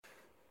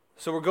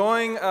So we're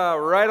going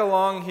right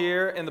along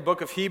here in the book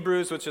of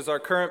Hebrews, which is our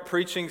current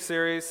preaching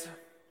series.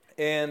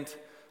 And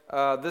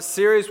this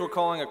series we're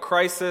calling A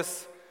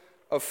Crisis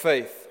of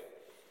Faith.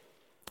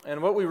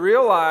 And what we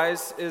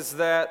realize is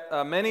that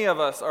many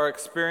of us are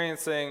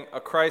experiencing a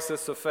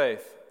crisis of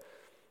faith.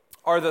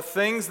 Are the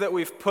things that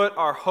we've put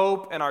our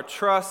hope and our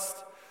trust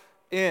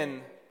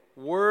in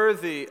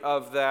worthy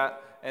of that?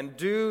 And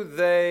do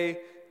they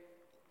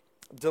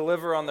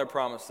deliver on their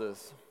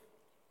promises?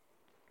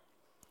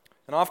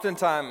 And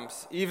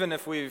oftentimes, even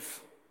if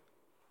we've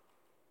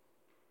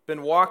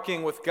been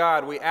walking with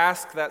God, we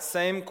ask that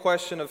same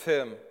question of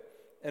Him.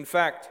 In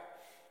fact,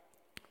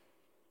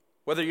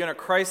 whether you're in a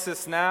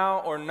crisis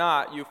now or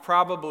not, you've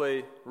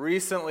probably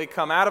recently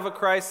come out of a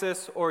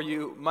crisis, or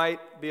you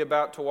might be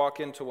about to walk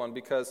into one,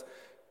 because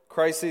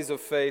crises of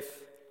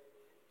faith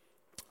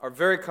are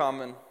very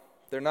common.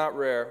 They're not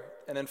rare.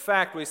 And in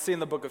fact, we see in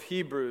the book of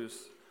Hebrews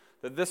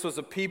that this was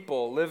a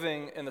people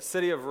living in the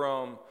city of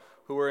Rome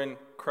who were in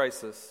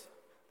crisis.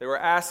 They were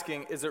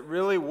asking, is it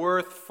really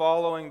worth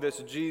following this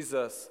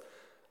Jesus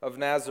of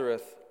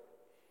Nazareth?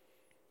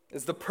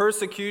 Is the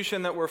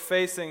persecution that we're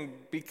facing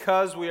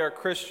because we are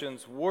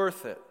Christians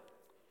worth it?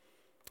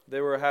 They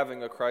were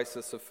having a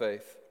crisis of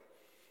faith.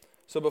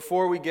 So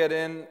before we get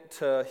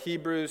into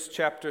Hebrews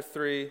chapter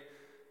 3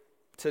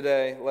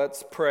 today,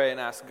 let's pray and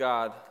ask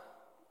God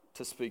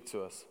to speak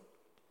to us.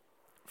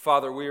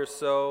 Father, we are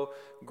so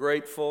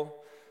grateful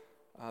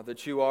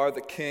that you are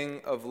the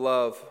King of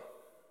love,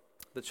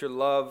 that your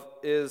love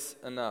is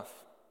enough.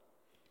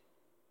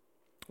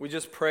 We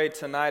just pray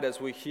tonight as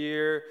we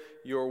hear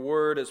your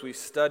word, as we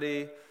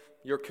study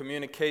your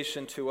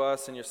communication to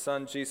us and your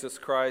Son, Jesus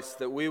Christ,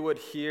 that we would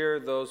hear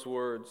those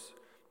words,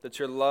 that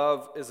your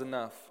love is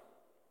enough.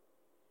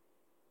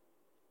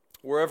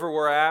 Wherever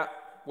we're at,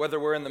 whether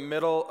we're in the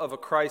middle of a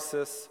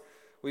crisis,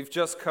 we've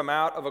just come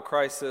out of a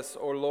crisis,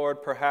 or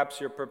Lord, perhaps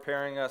you're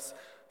preparing us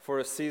for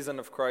a season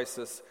of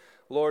crisis.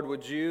 Lord,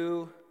 would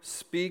you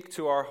speak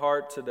to our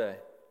heart today?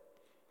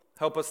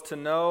 Help us to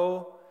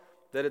know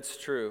that it's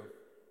true,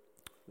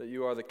 that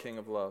you are the King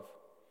of love.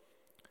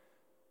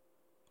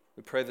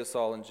 We pray this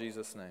all in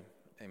Jesus' name.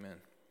 Amen.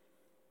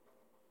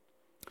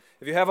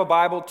 If you have a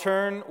Bible,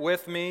 turn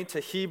with me to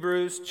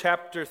Hebrews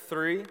chapter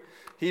 3.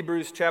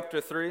 Hebrews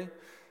chapter 3.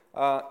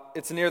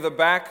 It's near the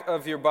back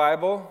of your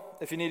Bible.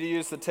 If you need to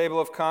use the table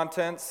of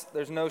contents,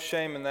 there's no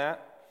shame in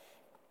that.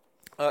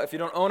 If you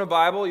don't own a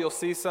Bible, you'll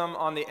see some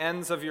on the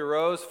ends of your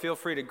rows. Feel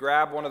free to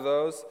grab one of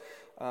those.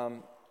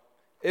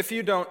 If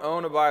you don't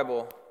own a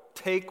Bible,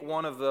 take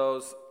one of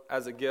those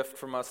as a gift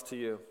from us to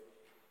you.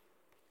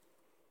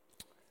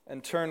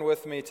 And turn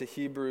with me to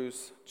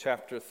Hebrews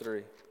chapter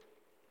 3.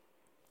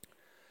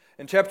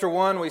 In chapter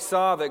 1, we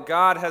saw that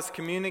God has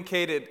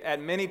communicated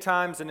at many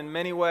times and in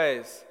many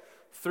ways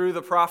through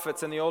the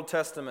prophets in the Old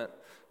Testament.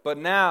 But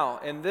now,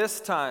 in this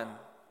time,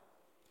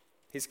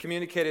 He's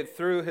communicated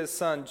through His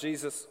Son,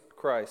 Jesus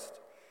Christ.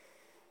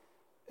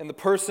 In the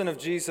person of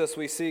Jesus,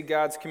 we see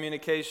God's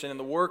communication. In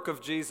the work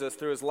of Jesus,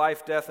 through His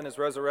life, death, and His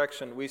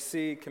resurrection, we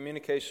see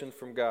communication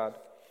from God.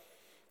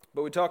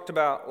 But we talked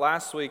about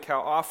last week how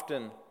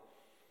often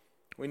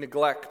we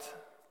neglect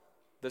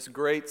this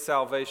great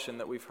salvation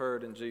that we've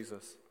heard in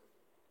Jesus.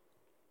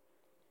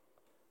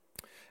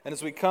 And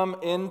as we come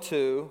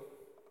into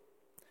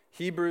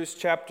Hebrews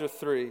chapter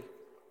 3,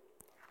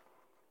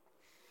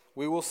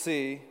 we will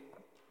see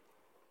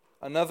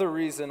another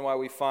reason why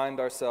we find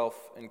ourselves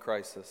in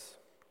crisis.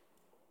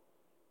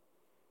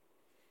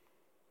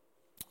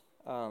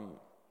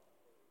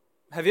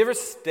 Have you ever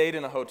stayed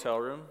in a hotel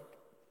room?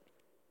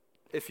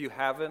 If you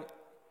haven't,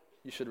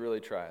 you should really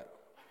try it.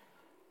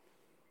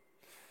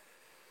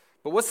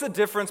 But what's the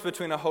difference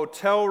between a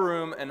hotel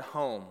room and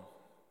home?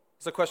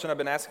 It's a question I've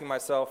been asking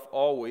myself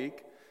all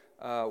week.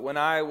 When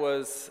I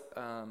was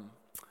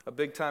a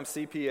big-time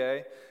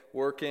CPA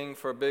working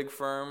for a big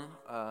firm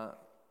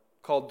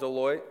called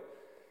Deloitte,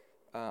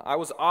 I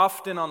was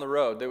often on the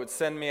road. They would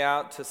send me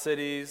out to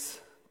cities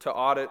to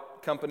audit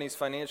companies'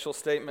 financial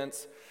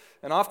statements,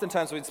 and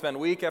oftentimes we'd spend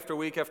week after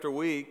week after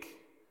week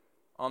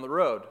on the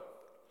road.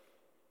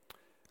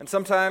 And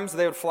sometimes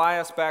they would fly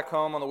us back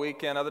home on the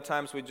weekend. Other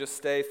times we'd just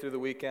stay through the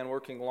weekend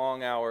working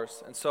long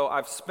hours. And so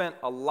I've spent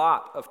a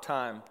lot of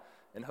time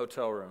in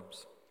hotel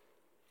rooms.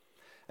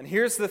 And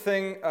here's the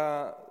thing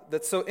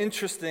that's so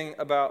interesting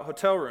about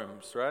hotel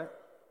rooms, right?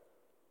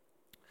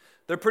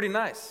 They're pretty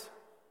nice.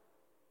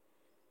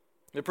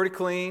 They're pretty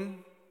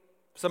clean.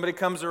 Somebody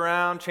comes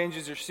around,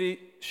 changes your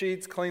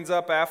sheets, cleans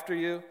up after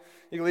you.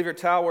 You can leave your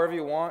towel wherever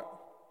you want.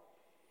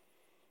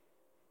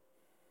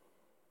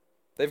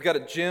 They've got a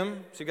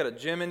gym, so you've got a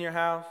gym in your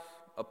house,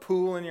 a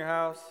pool in your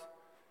house.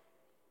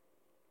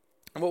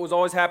 And what was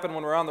always happening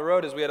when we were on the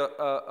road is we had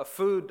a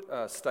food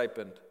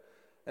stipend.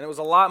 And it was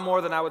a lot more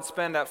than I would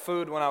spend at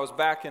food when I was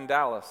back in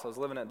Dallas. I was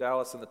living at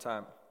Dallas at the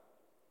time.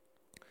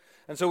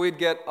 And so we'd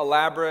get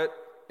elaborate,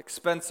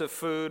 expensive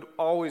food,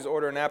 always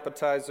order an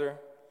appetizer.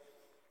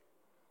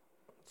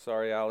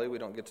 Sorry, Allie, we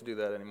don't get to do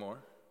that anymore.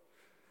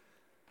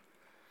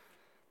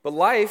 But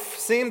life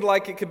seemed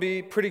like it could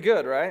be pretty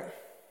good, right?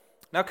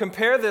 Now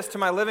compare this to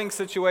my living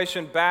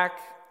situation back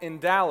in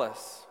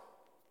Dallas,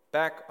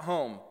 back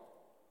home.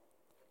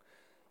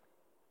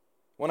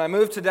 When I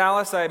moved to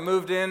Dallas, I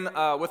moved in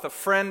with a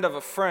friend of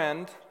a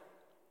friend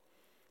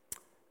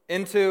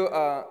into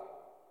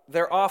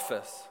their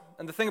office.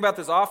 And the thing about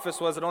this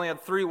office was it only had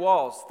 3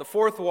 walls. The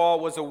 4th wall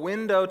was a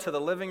window to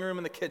the living room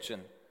and the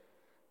kitchen.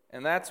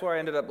 And that's where I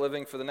ended up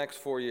living for the next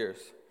 4 years.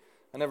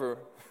 I never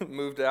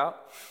moved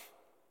out.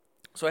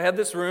 So I had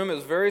this room. It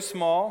was very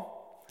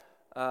small,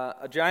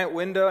 a giant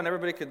window, and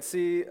everybody could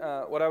see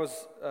what I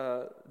was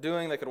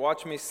doing. They could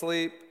watch me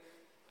sleep.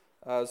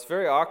 It was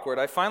very awkward.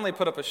 I finally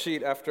put up a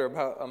sheet after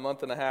about a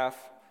month and a half,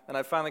 and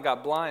I finally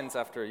got blinds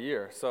after a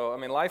year. So, I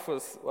mean, life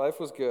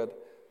was good.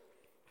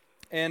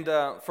 And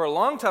for a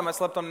long time, I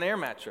slept on an air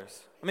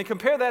mattress. I mean,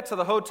 compare that to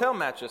the hotel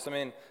mattress. I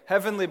mean,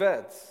 heavenly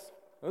beds.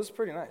 It was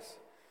pretty nice.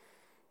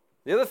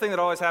 The other thing that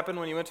always happened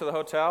when you went to the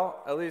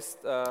hotel, at least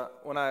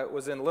when I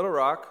was in Little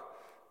Rock,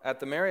 at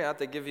the Marriott,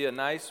 they give you a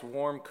nice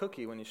warm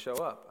cookie when you show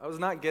up. I was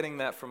not getting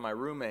that from my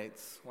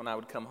roommates when I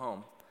would come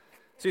home.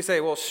 So you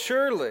say, well,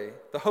 surely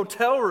the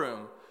hotel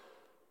room,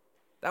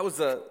 that was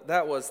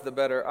the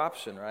better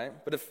option, right?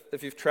 But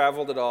if you've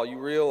traveled at all, you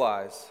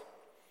realize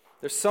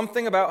there's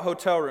something about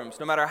hotel rooms.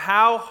 No matter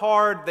how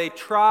hard they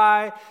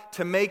try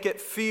to make it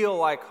feel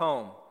like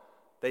home,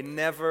 they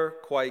never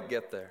quite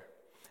get there.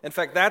 In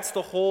fact, that's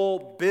the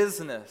whole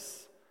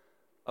business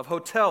of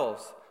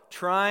hotels,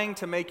 trying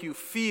to make you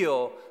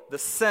feel the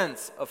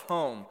sense of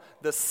home,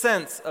 the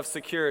sense of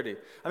security.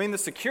 I mean, the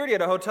security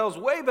at a hotel is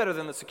way better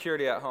than the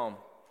security at home,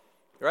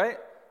 right?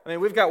 I mean,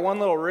 we've got one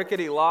little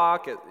rickety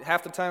lock.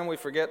 Half the time we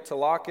forget to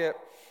lock it.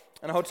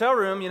 In a hotel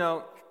room,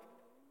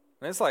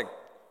 it's like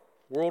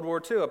World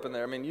War II up in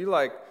there. I mean, you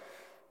lock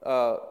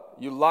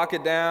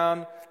it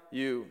down,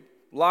 you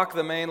lock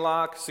the main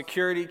lock,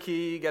 security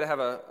key, you got to have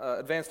an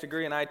advanced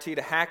degree in IT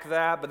to hack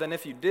that. But then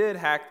if you did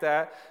hack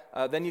that,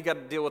 then you got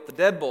to deal with the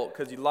deadbolt,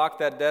 because you lock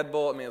that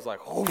deadbolt. I mean, it's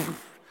like,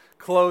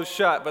 closed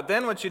shut. But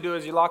then what you do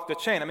is you lock the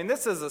chain. I mean,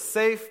 this is a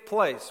safe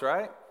place,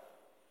 right?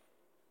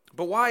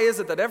 But why is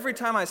it that every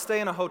time I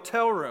stay in a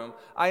hotel room,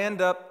 I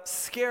end up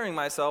scaring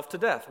myself to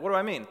death? What do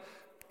I mean?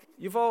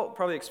 You've all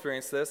probably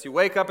experienced this. You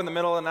wake up in the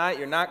middle of the night,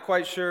 you're not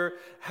quite sure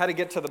how to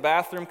get to the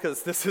bathroom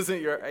because this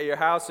isn't your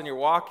house, and you're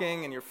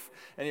walking, and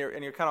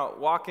you're kind of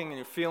walking, and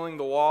you're feeling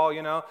the wall,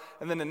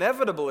 And then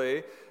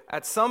inevitably,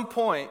 at some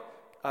point,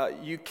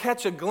 you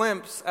catch a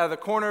glimpse out of the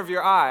corner of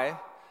your eye,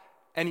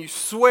 and you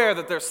swear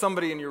that there's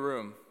somebody in your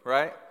room,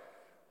 right?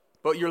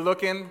 But you're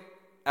looking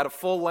at a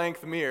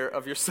full-length mirror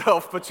of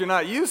yourself, but you're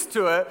not used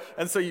to it,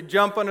 and so you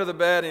jump under the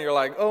bed, and you're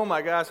like, oh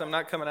my gosh, I'm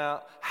not coming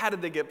out. How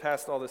did they get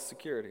past all this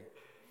security?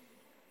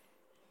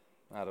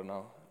 I don't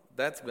know.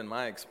 That's been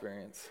my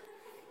experience.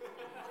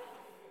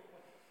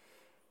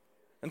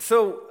 And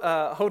so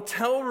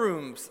hotel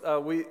rooms,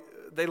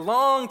 they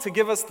long to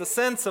give us the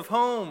sense of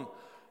home,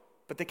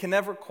 but they can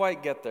never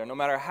quite get there. No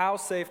matter how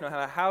safe, no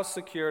matter how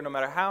secure, no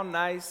matter how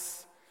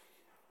nice,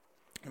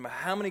 no matter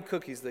how many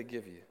cookies they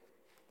give you,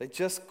 they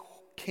just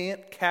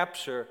can't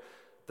capture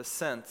the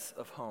sense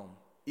of home.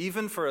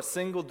 Even for a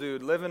single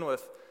dude living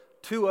with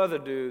 2 other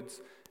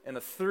dudes in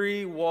a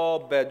 3-wall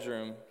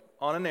bedroom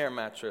on an air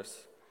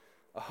mattress,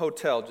 a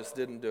hotel just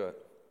didn't do it.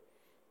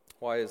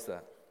 Why is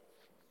that?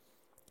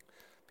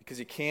 Because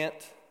you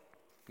can't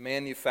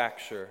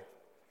manufacture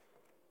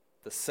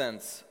the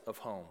sense of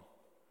home.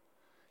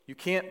 You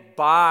can't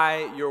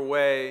buy your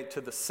way to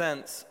the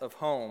sense of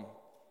home.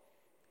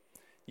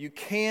 You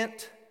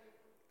can't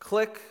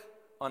click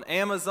on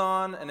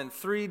Amazon and in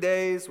 3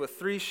 days with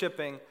 3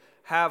 shipping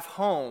have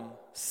home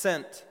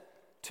sent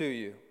to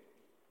you.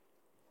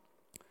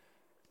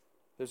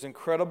 There's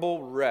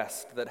incredible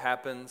rest that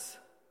happens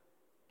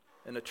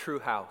in a true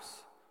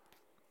house,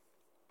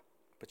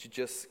 but you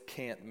just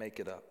can't make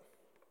it up.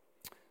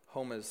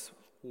 Home is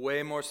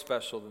way more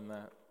special than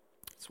that.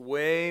 It's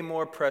way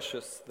more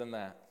precious than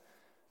that.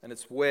 And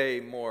it's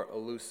way more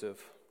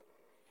elusive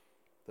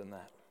than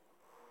that.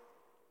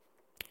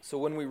 So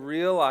when we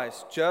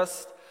realize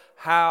just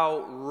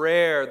how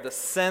rare the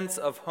sense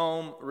of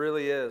home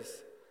really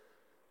is,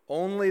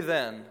 only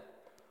then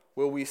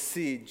will we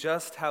see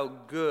just how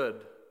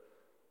good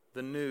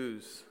the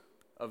news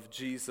of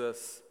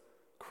Jesus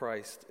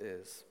Christ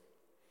is.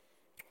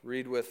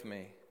 Read with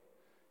me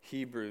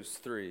Hebrews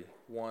 3,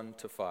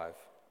 1-5.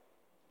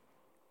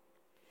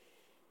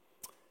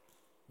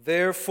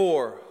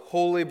 Therefore,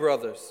 holy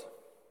brothers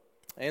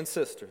and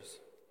sisters,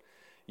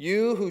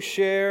 you who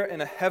share in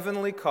a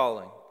heavenly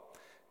calling,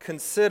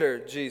 consider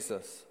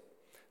Jesus,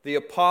 the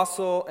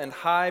apostle and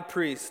high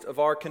priest of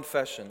our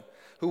confession,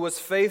 who was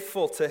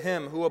faithful to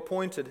him who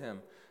appointed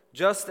him,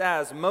 just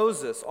as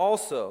Moses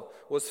also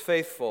was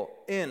faithful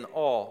in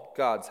all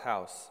God's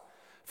house.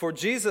 For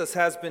Jesus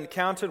has been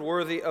counted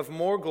worthy of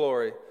more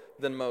glory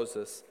than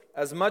Moses,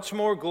 as much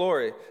more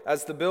glory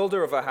as the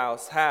builder of a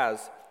house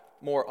has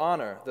more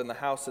honor than the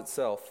house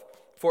itself.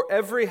 For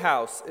every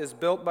house is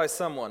built by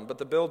someone, but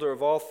the builder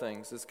of all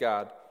things is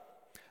God.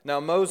 Now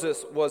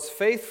Moses was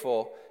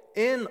faithful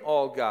in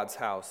all God's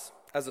house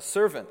as a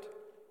servant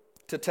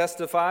to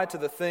testify to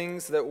the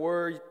things that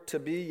were to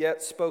be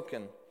yet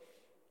spoken.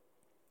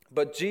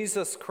 But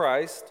Jesus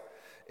Christ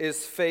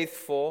is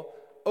faithful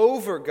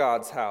over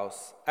God's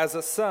house as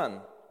a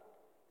son,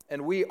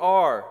 and we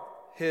are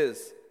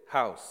his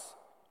house,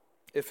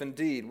 if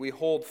indeed we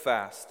hold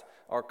fast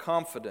our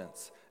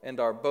confidence and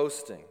our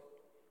boasting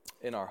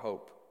in our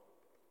hope.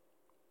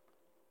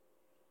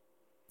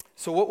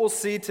 So what we'll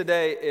see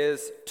today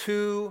is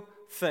two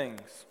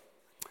things.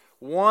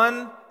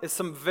 One is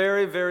some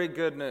very, very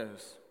good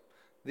news.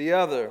 The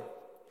other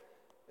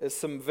is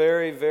some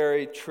very,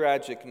 very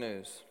tragic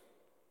news.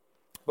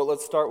 But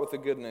let's start with the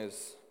good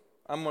news.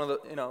 I'm one of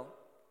the,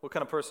 what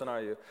kind of person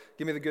are you?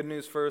 Give me the good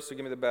news first or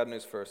give me the bad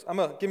news first?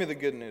 Give me the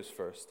good news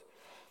first.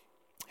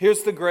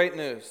 Here's the great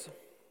news.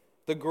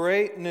 The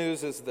great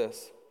news is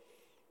this.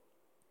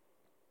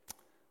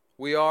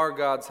 We are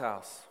God's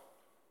house.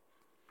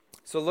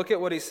 So look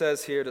at what he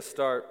says here to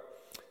start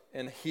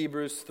in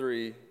Hebrews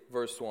 3,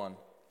 verse 1.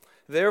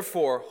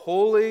 Therefore,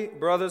 holy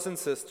brothers and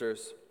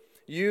sisters,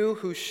 you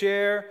who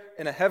share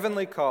in a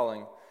heavenly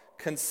calling,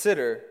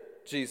 consider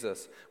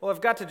Jesus. Well, I've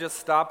got to just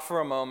stop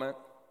for a moment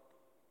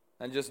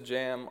and just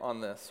jam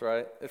on this,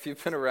 right? If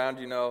you've been around,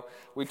 you know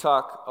we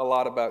talk a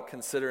lot about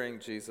considering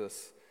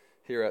Jesus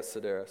here at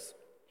Sedaris.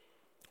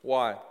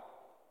 Why?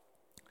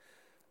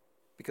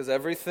 Because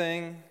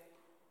everything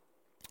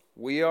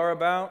we are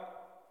about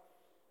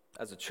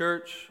as a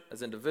church,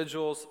 as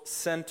individuals,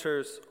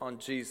 centers on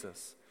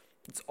Jesus.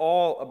 It's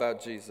all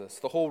about Jesus.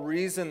 The whole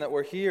reason that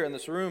we're here in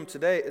this room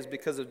today is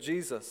because of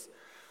Jesus.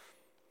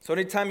 So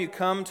anytime you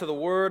come to the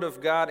Word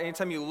of God,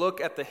 anytime you look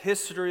at the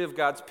history of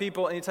God's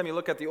people, anytime you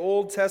look at the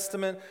Old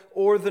Testament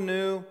or the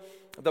New,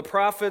 the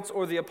prophets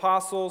or the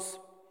apostles,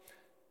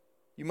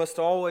 you must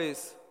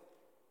always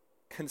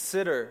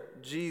consider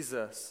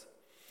Jesus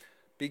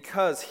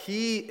because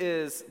he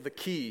is the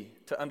key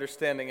to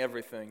understanding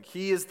everything.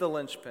 He is the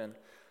linchpin.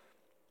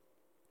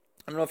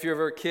 I don't know if you're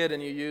ever a kid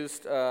and you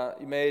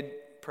made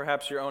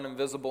perhaps your own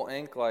invisible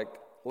ink like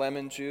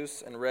lemon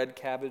juice and red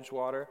cabbage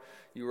water.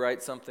 You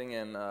write something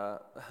in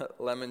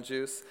lemon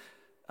juice.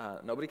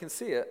 Nobody can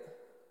see it.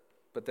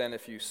 But then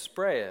if you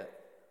spray it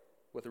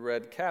with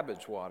red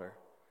cabbage water,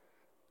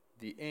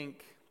 the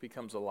ink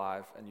becomes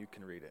alive and you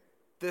can read it.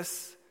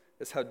 This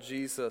is how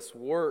Jesus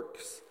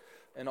works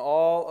in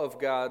all of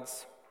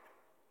God's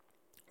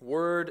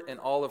word and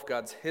all of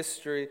God's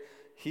history.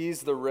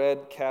 He's the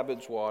red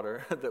cabbage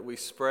water that we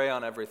spray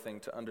on everything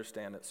to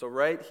understand it. So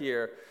right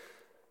here,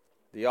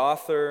 the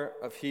author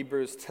of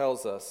Hebrews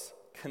tells us,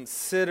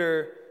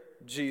 consider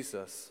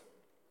Jesus.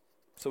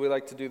 So we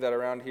like to do that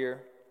around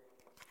here.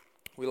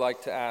 We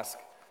like to ask,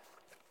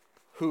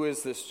 who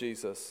is this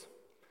Jesus?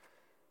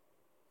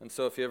 And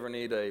so if you ever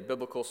need a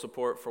biblical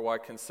support for why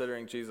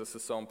considering Jesus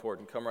is so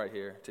important, come right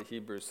here to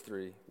Hebrews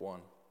 3:1.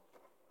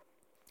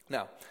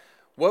 Now,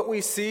 what we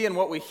see and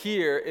what we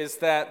hear is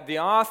that the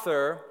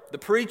author, the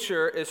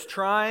preacher, is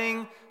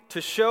trying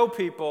to show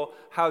people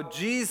how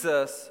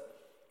Jesus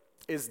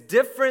is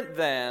different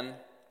than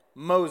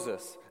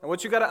Moses. And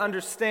what you got to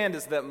understand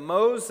is that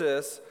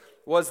Moses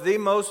was the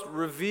most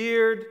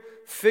revered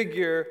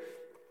figure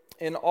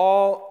in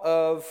all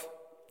of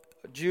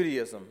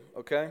Judaism,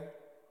 okay?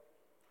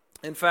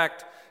 In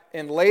fact,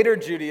 in later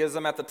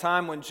Judaism, at the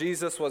time when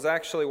Jesus was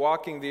actually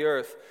walking the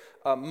earth,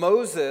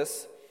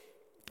 Moses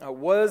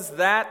was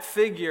that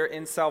figure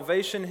in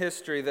salvation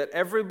history that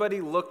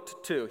everybody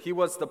looked to. He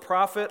was the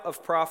prophet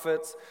of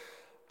prophets.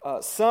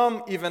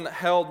 Some even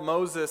held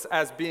Moses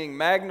as being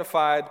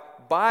magnified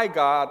by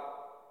God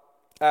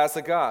as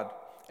a god.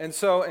 And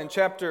so in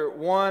chapter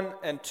 1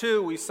 and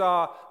 2, we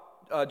saw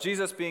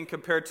Jesus being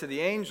compared to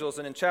the angels,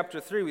 and in chapter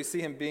 3, we see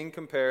him being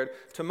compared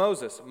to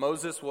Moses.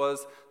 Moses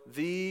was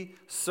the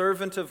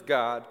servant of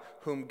God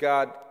whom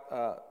God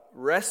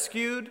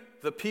rescued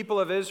the people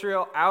of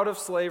Israel out of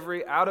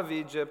slavery, out of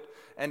Egypt,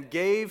 and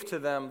gave to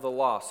them the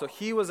law. So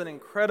he was an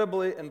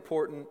incredibly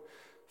important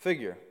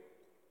figure.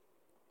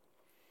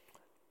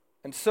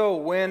 And so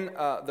when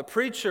the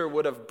preacher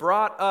would have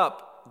brought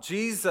up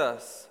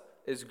Jesus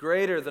is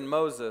greater than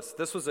Moses,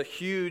 this was a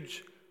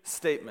huge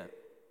statement.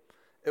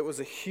 It was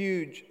a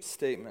huge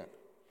statement.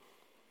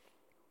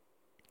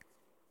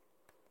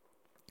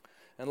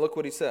 And look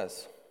what he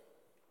says.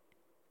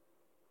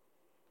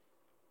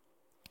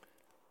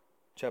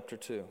 Chapter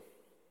 2.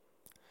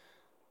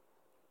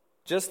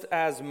 Just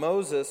as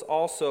Moses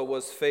also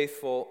was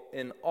faithful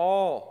in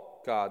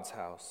all God's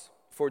house,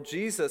 for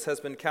Jesus has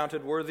been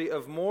counted worthy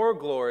of more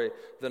glory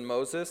than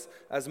Moses,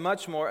 as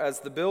much more as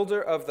the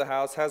builder of the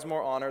house has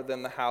more honor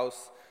than the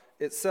house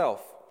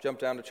itself. Jump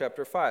down to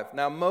chapter 5.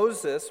 Now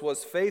Moses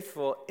was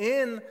faithful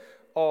in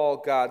all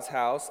God's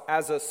house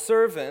as a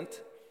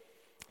servant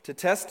to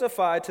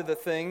testify to the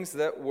things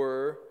that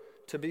were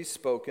to be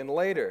spoken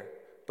later.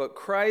 But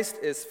Christ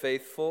is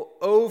faithful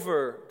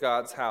over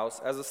God's house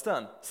as a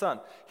son.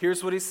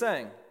 Here's what he's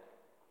saying.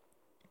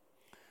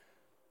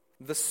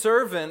 The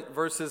servant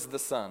versus the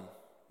son.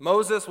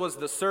 Moses was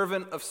the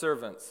servant of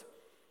servants.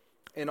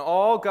 In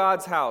all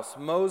God's house,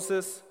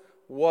 Moses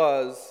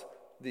was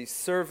the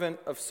servant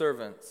of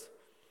servants.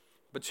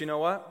 But you know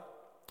what?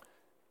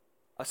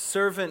 a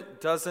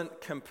servant doesn't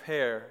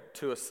compare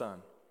to a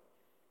son.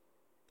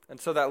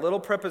 And so that little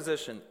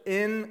preposition,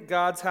 in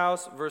God's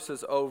house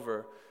versus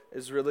over,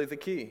 is really the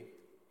key.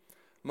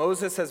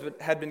 Moses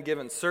had been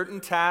given certain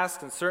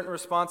tasks and certain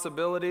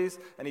responsibilities,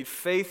 and he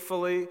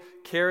faithfully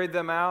carried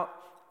them out.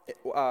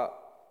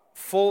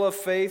 Full of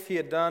faith, he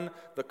had done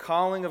the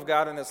calling of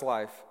God in his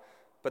life.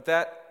 But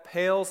that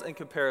pales in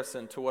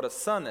comparison to what a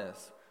son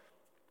is,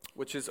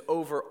 which is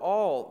over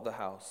all the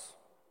house.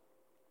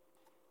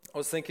 I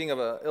was thinking of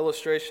an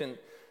illustration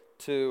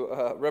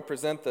to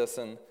represent this,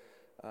 and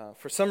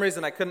for some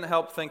reason I couldn't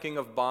help thinking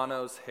of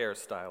Bono's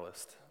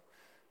hairstylist.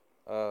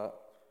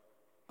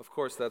 Of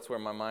course, that's where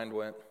my mind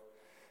went.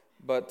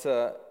 But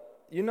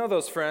you know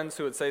those friends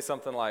who would say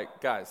something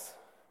like, guys,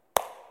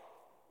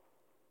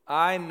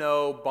 I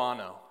know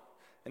Bono.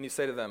 And you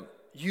say to them,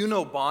 you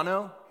know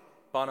Bono?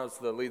 Bono's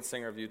the lead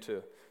singer of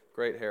U2.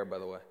 Great hair, by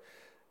the way.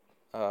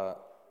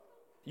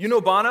 You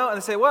know Bono? And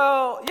they say,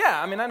 well,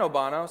 yeah, I know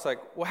Bono. It's like,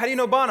 well, how do you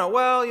know Bono?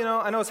 Well,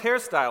 I know his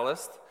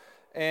hairstylist.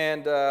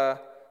 And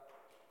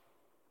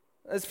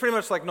it's pretty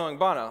much like knowing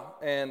Bono.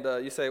 And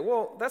you say,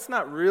 well, that's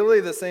not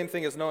really the same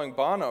thing as knowing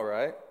Bono,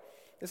 right?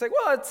 It's like,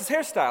 well, it's his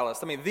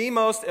hairstylist. The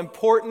most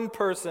important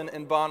person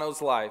in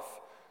Bono's life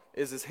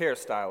is his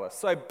hairstylist.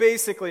 So I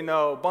basically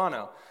know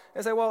Bono.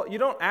 And I say, well, you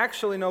don't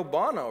actually know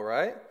Bono,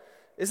 right?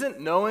 Isn't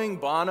knowing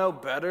Bono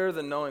better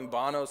than knowing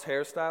Bono's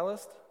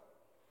hairstylist?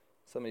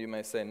 Some of you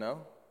may say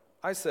no.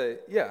 I say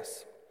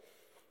yes.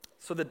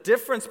 So the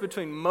difference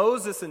between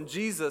Moses and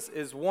Jesus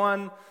is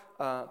one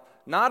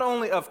not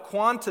only of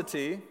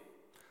quantity,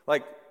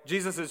 like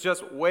Jesus is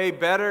just way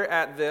better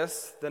at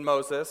this than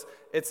Moses,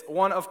 it's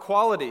one of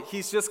quality.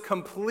 He's just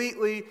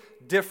completely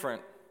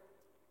different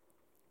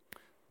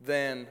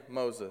than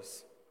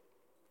Moses.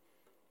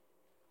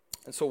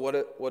 And so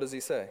what does he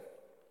say?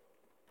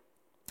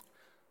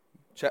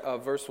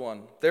 Verse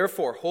 1,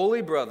 therefore,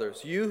 holy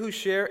brothers, you who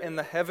share in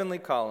the heavenly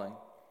calling.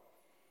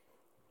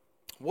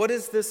 What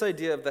is this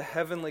idea of the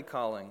heavenly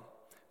calling?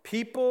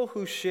 People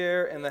who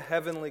share in the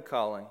heavenly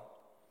calling.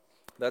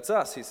 That's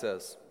us, he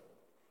says.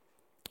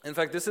 In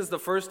fact, this is the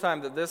first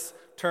time that this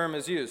term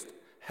is used,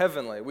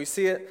 heavenly. We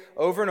see it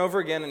over and over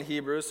again in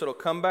Hebrews, so it'll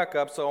come back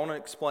up, so I want to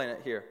explain it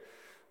here.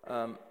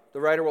 The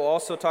writer will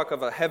also talk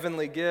of a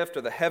heavenly gift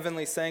or the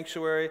heavenly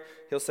sanctuary.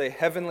 He'll say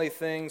heavenly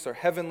things or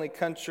heavenly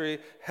country,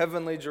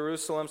 heavenly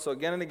Jerusalem. So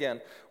again and again,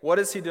 what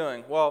is he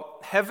doing? Well,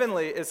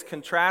 heavenly is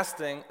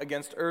contrasting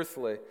against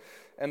earthly.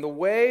 And the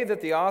way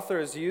that the author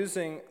is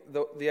using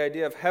the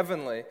idea of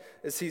heavenly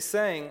is he's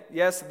saying,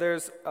 yes,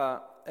 there's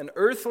an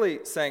earthly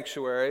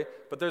sanctuary,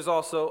 but there's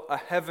also a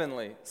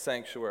heavenly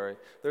sanctuary.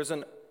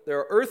 There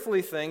are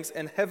earthly things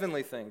and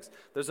heavenly things.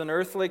 There's an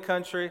earthly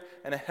country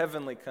and a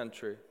heavenly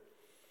country.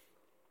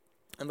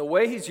 And the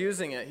way he's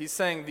using it, he's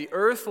saying the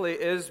earthly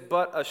is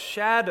but a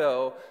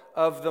shadow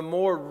of the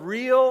more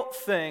real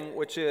thing,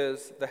 which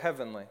is the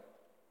heavenly.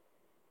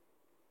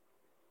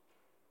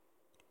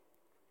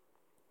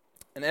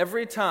 And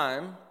every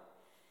time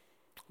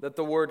that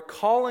the word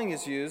calling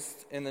is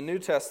used in the New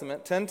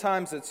Testament, 10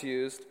 times it's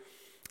used,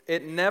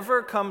 it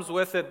never comes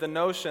with it the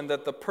notion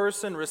that the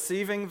person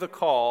receiving the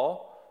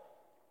call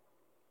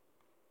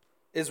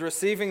is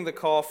receiving the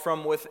call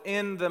from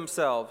within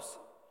themselves.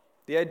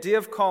 The idea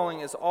of calling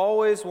is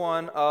always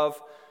one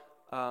of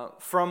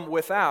from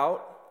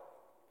without,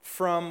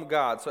 from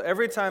God. So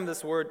every time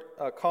this word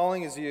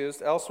calling is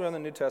used elsewhere in the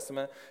New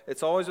Testament,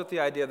 it's always with the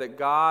idea that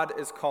God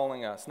is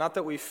calling us. Not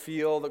that we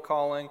feel the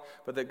calling,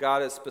 but that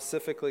God is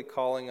specifically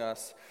calling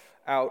us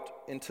out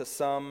into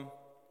some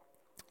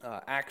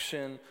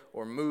action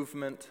or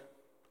movement.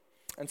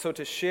 And so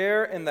to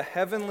share in the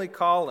heavenly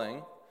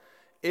calling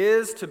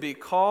is to be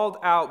called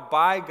out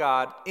by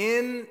God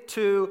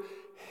into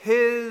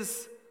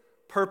His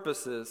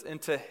purposes,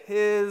 into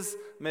His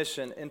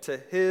mission, into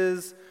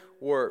His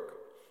work.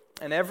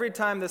 And every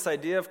time this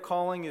idea of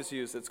calling is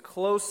used, it's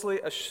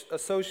closely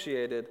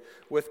associated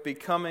with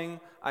becoming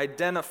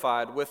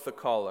identified with the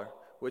caller,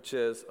 which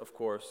is, of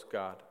course,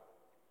 God.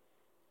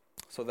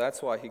 So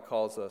that's why he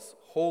calls us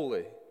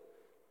holy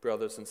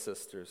brothers and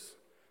sisters,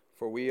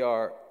 for we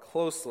are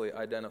closely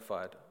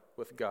identified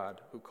with God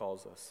who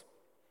calls us.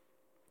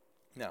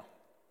 Now,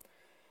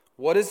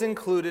 what is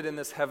included in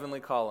this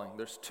heavenly calling?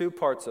 There's two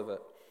parts of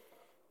it.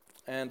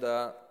 And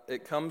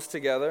it comes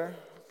together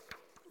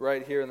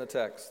right here in the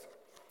text.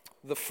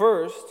 The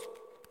first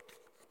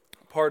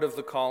part of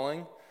the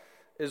calling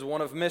is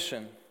one of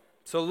mission.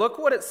 So look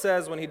what it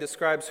says when he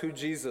describes who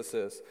Jesus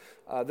is.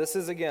 This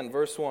is again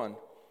verse 1.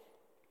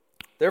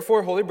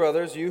 Therefore, holy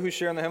brothers, you who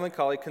share in the heavenly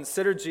calling,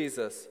 consider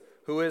Jesus,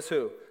 who is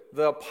who?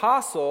 The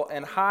apostle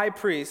and high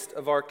priest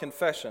of our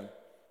confession.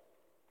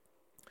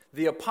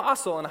 The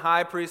apostle and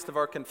high priest of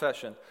our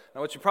confession.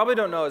 Now what you probably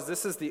don't know is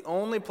this is the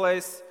only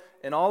place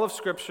in all of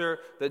Scripture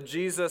that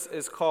Jesus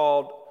is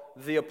called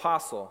the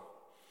apostle.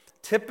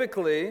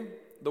 Typically,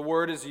 the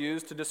word is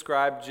used to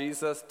describe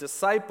Jesus'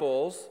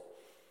 disciples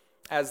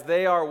as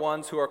they are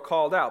ones who are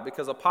called out,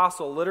 because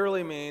apostle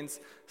literally means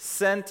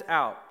sent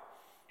out.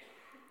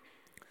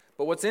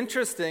 But what's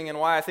interesting and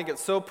why I think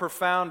it's so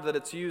profound that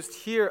it's used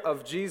here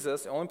of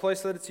Jesus, the only place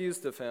that it's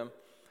used of him,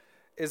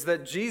 is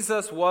that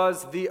Jesus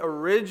was the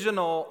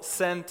original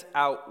sent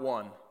out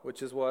one,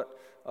 which is what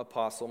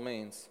apostle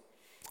means.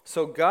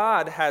 So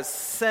God has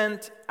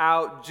sent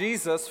out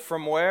Jesus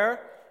from where?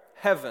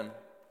 Heaven.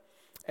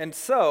 And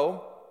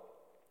so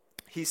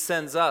he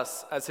sends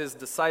us as his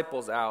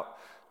disciples out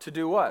to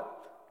do what?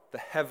 The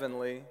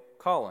heavenly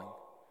calling.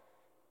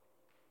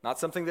 Not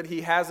something that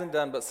he hasn't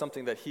done, but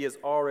something that he has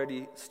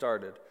already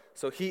started.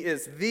 So he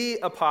is the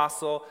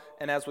apostle,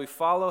 and as we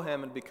follow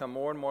him and become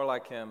more and more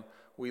like him,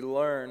 we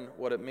learn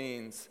what it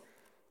means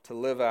to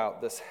live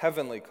out this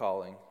heavenly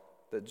calling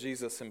that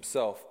Jesus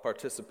himself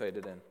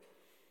participated in.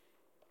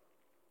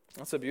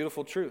 That's a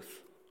beautiful truth,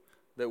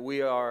 that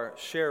we are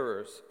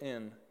sharers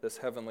in this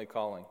heavenly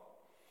calling.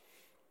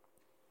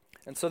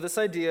 And so this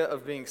idea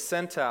of being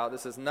sent out,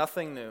 this is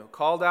nothing new.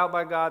 Called out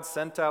by God,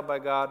 sent out by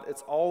God,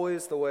 it's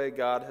always the way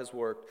God has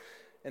worked.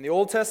 In the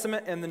Old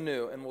Testament and the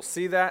New, and we'll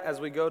see that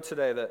as we go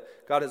today,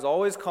 that God is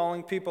always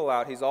calling people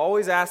out. He's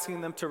always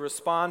asking them to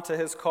respond to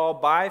his call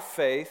by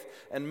faith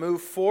and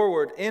move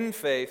forward in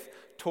faith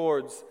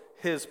towards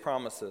his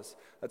promises.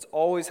 That's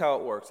always how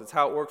it works. It's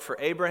how it worked for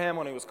Abraham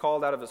when he was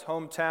called out of his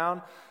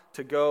hometown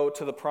to go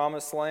to the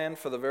promised land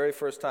for the very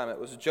first time. It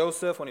was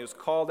Joseph when he was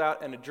called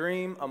out in a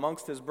dream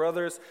amongst his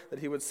brothers that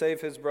he would save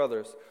his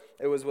brothers.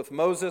 It was with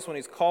Moses when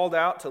he's called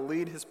out to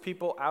lead his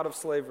people out of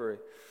slavery.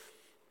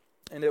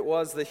 And it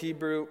was the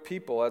Hebrew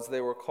people as they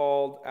were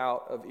called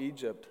out of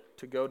Egypt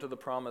to go to the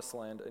promised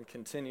land and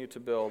continue to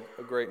build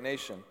a great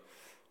nation.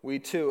 We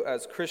too,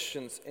 as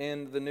Christians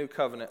in the new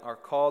covenant, are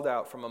called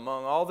out from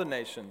among all the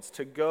nations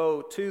to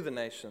go to the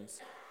nations.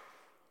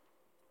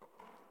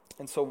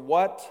 And so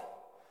what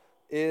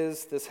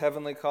is this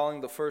heavenly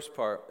calling? The first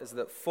part is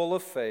that full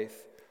of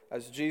faith,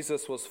 as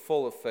Jesus was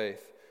full of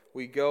faith,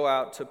 we go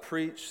out to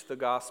preach the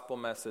gospel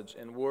message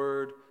in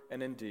word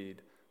and in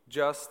deed,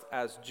 just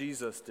as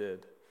Jesus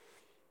did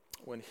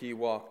when he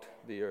walked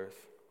the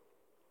earth.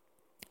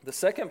 The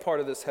second part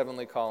of this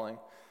heavenly calling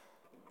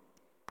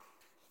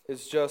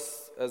is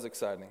just as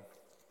exciting.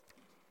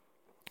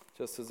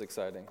 Just as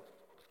exciting.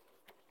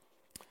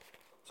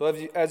 So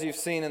as you've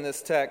seen in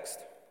this text,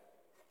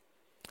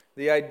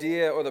 the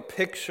idea or the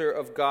picture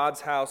of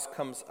God's house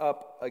comes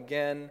up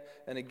again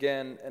and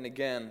again and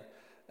again.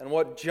 And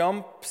what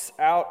jumps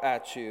out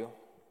at you,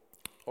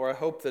 or I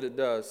hope that it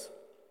does,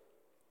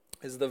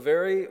 is the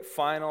very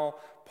final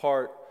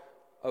part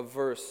of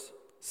verse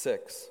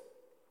 6.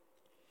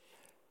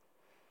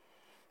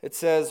 It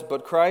says,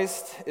 "But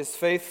Christ is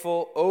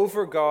faithful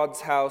over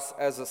God's house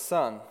as a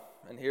son."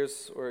 And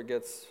here's where it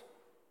gets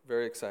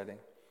very exciting.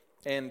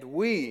 "And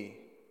we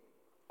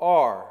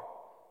are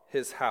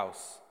his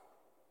house."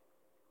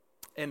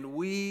 And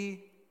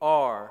we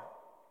are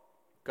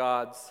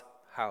God's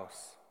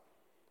house.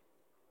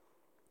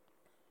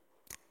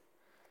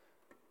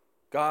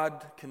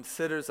 God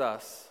considers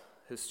us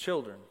his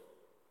children.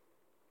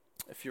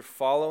 If you're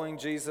following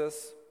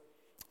Jesus,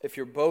 if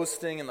you're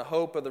boasting in the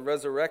hope of the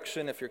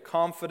resurrection, if you're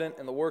confident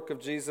in the work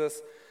of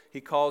Jesus, he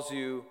calls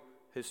you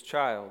his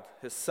child,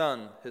 his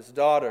son, his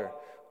daughter.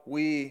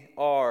 We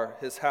are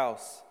his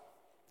house.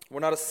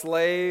 We're not a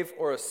slave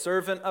or a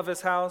servant of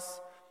his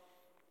house,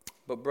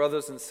 but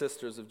brothers and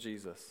sisters of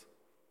Jesus.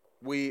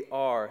 We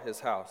are his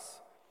house.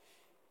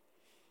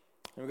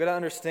 And we've got to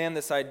understand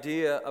this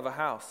idea of a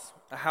house.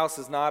 A house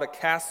is not a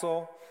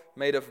castle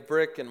made of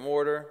brick and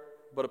mortar,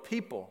 but a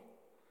people.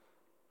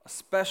 A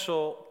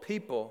special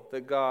people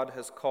that God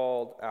has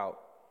called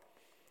out.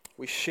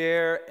 We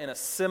share in a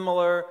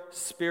similar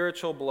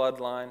spiritual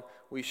bloodline.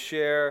 We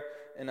share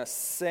in a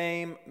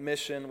same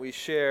mission. We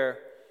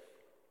share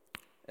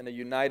in a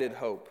united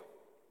hope.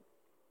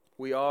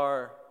 We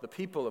are the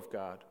people of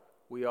God.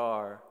 We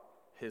are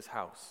his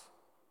house.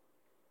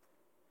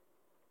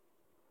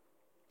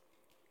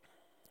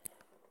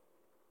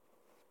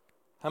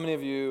 How many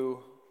of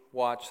you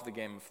watch the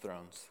Game of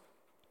Thrones?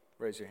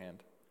 Raise your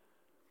hand.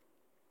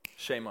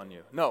 Shame on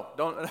you. No,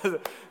 don't.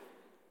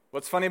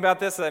 What's funny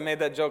about this is I made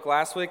that joke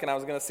last week, and I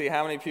was going to see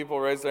how many people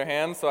raised their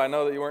hands, so I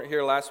know that you weren't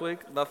here last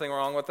week. Nothing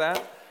wrong with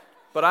that.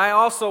 But I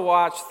also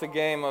watched the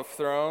Game of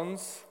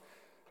Thrones,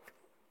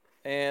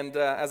 and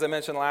as I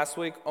mentioned last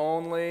week,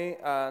 only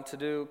to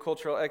do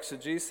cultural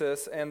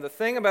exegesis. And the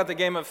thing about the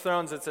Game of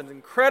Thrones, it's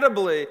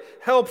incredibly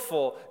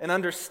helpful in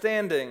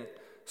understanding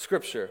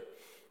Scripture,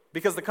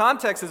 because the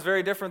context is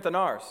very different than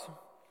ours.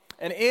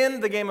 And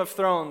in the Game of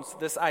Thrones,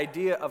 this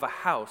idea of a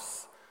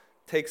house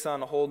takes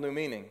on a whole new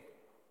meaning.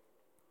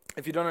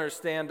 If you don't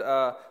understand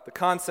the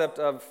concept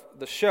of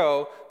the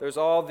show, there's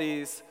all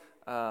these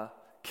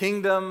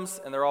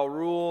kingdoms, and they're all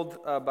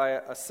ruled by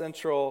a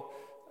central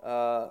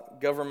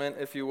government,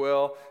 if you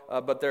will,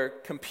 but they're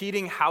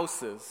competing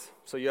houses.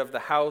 So you have the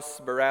House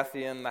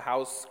Baratheon, the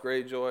House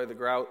Greyjoy,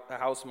 the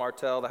House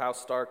Martell, the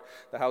House Stark,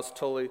 the House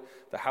Tully,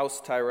 the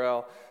House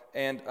Tyrell,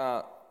 and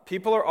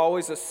people are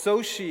always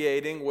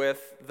associating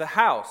with the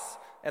house.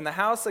 And the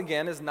house,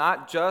 again, is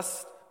not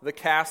just the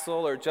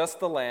castle or just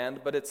the land,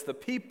 but it's the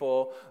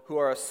people who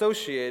are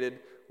associated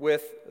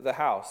with the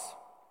house.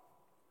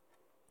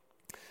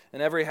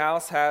 And every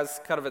house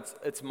has kind of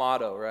its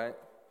motto, right?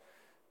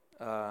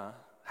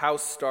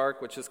 House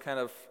Stark, which is kind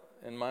of,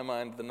 in my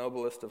mind, the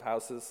noblest of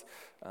houses.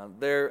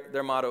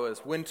 Their motto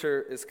is,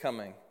 winter is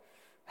coming.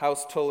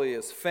 House Tully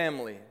is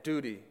family,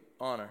 duty,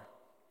 honor.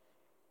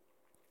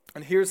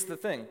 And here's the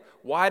thing.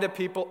 Why do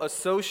people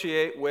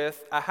associate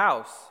with a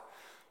house?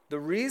 The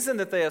reason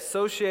that they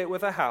associate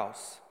with a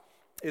house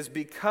is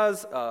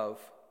because of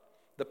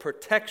the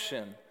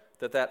protection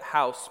that that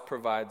house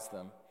provides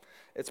them.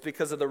 It's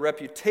because of the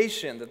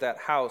reputation that that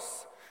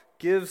house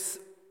gives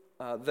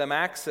them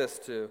access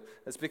to.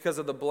 It's because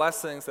of the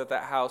blessings that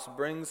that house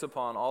brings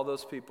upon all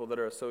those people that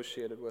are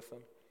associated with them.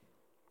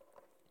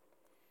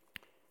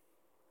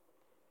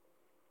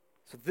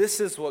 So this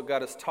is what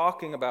God is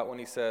talking about when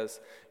he says,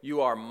 you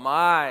are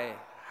my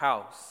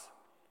house.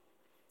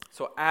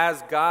 So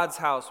as God's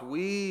house,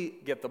 we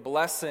get the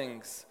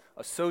blessings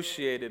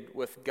associated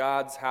with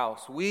God's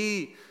house.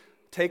 We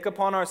take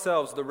upon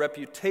ourselves the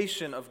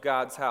reputation of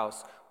God's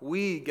house.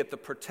 We get the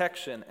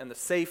protection and the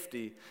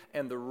safety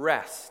and the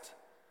rest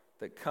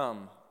that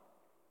come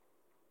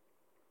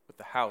with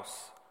the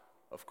house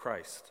of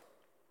Christ.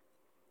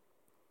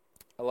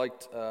 I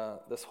liked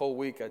this whole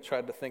week, I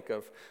tried to think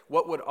of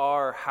what would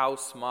our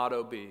house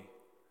motto be?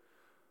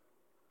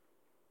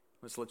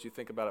 Let's let you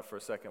think about it for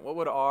a second. What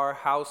would our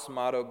house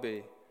motto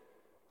be?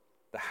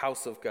 The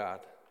house of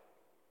God.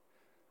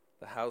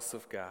 The house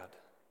of God.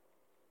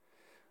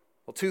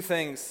 Well, two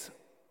things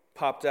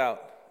popped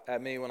out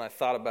at me when I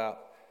thought about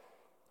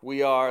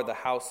we are the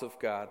house of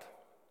God.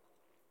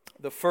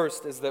 The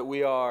first is that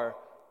we are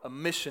a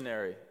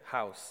missionary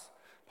house.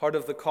 Part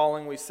of the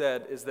calling, we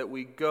said, is that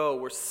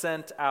we're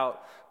sent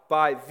out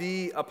by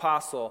the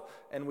apostle,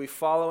 and we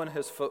follow in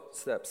his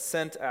footsteps,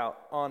 sent out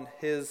on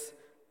his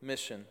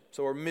mission.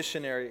 So we're a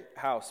missionary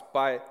house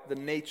by the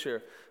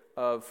nature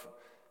of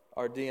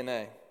our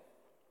DNA.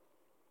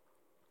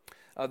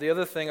 The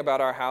other thing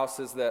about our house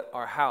is that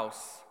our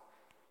house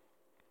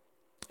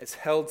is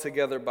held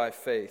together by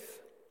faith.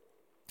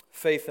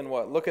 Faith in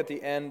what? Look at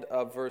the end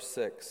of verse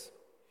 6.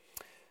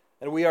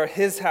 And we are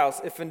his house,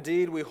 if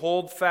indeed we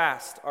hold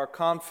fast our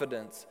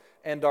confidence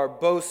and our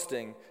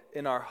boasting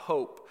in our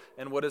hope.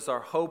 And what is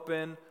our hope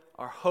in?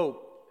 Our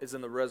hope is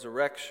in the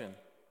resurrection.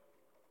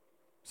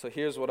 So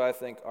here's what I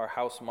think our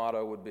house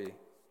motto would be.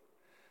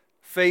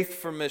 Faith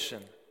for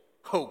mission,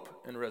 hope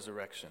in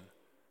resurrection.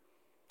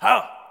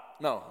 How?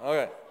 No,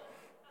 okay.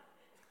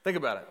 Think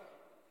about it.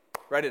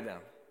 Write it down.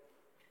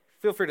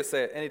 Feel free to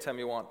say it anytime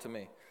you want to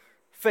me.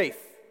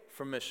 Faith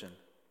for mission,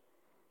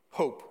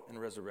 hope in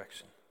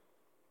resurrection.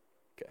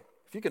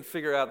 If you can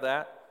figure out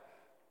that,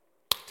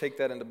 take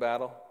that into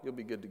battle, you'll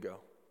be good to go.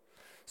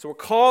 So we're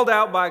called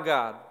out by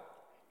God,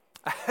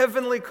 a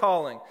heavenly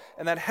calling,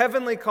 and that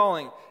heavenly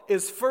calling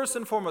is first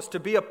and foremost to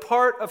be a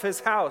part of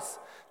his house,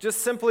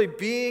 just simply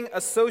being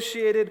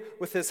associated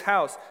with his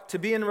house, to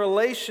be in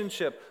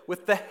relationship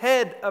with the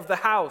head of the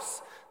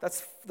house.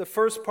 That's the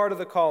first part of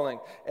the calling,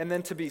 and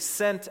then to be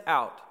sent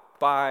out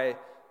by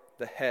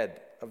the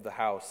head of the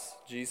house,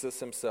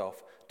 Jesus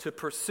himself, to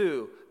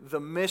pursue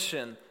the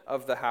mission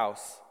of the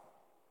house.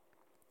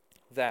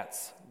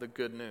 That's the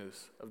good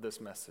news of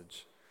this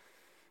message.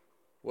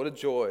 What a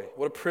joy,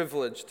 what a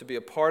privilege to be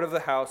a part of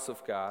the house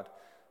of God,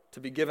 to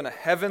be given a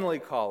heavenly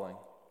calling.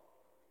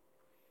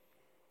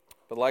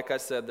 But like I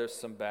said, there's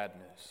some bad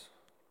news.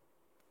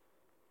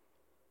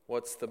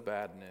 What's the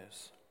bad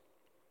news?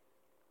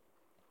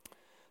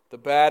 The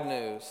bad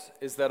news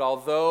is that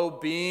although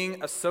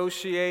being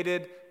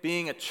associated,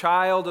 being a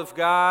child of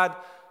God,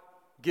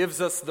 gives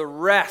us the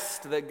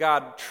rest that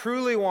God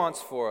truly wants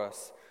for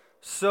us,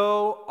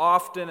 so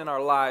often in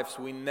our lives,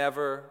 we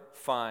never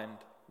find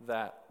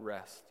that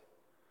rest.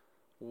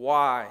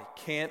 Why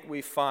can't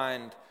we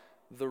find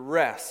the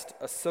rest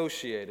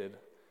associated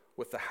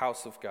with the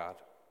house of God?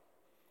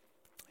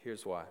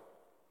 Here's why.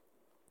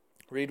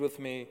 Read with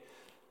me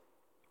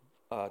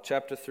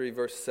chapter 3,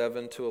 verse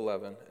 7 to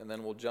 11, and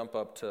then we'll jump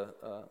up to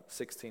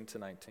 16 to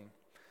 19.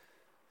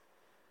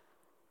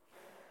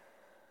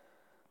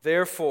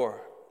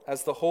 Therefore,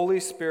 as the Holy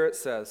Spirit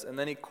says, and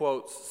then he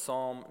quotes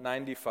Psalm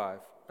 95,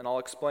 and I'll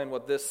explain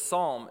what this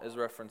psalm is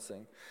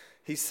referencing.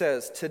 He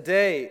says,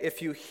 "Today, if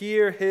you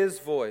hear his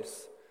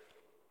voice,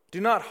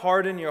 do not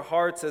harden your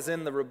hearts as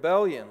in the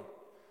rebellion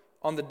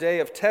on the day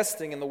of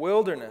testing in the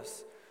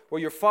wilderness, where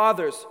your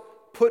fathers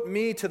put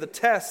me to the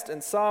test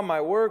and saw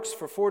my works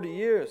for 40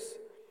 years.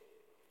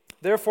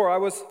 Therefore I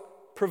was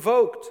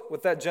provoked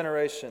with that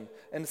generation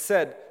and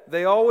said,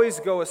 they always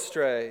go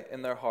astray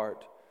in their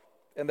heart,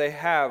 and they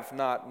have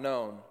not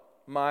known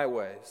my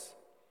ways.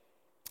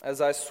 As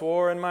I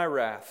swore in my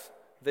wrath,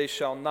 they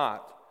shall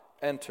not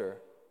enter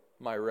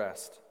my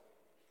rest."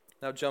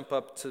 Now jump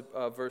up to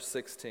verse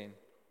 16.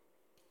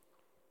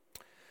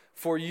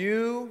 For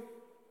who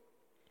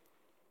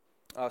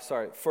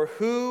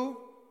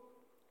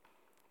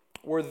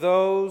were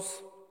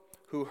those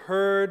who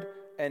heard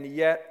and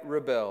yet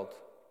rebelled?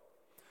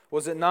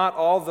 Was it not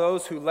all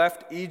those who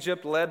left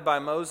Egypt led by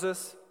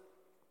Moses?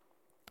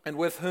 And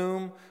with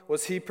whom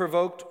was he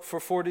provoked for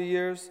 40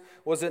 years?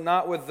 Was it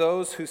not with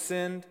those who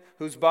sinned,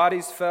 whose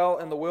bodies fell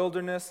in the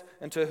wilderness?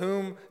 And to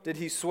whom did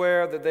he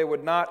swear that they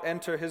would not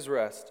enter his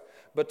rest,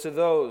 but to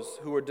those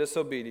who were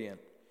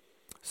disobedient?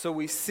 So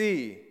we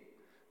see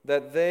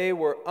that they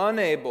were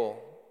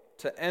unable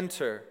to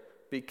enter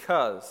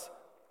because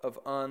of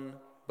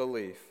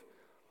unbelief.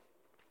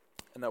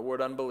 And that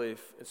word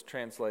unbelief is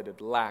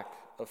translated lack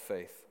of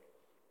faith.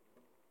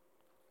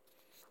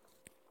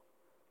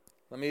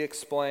 Let me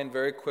explain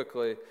very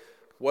quickly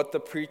what the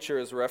preacher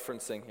is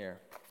referencing here.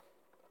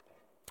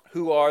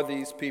 Who are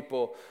these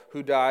people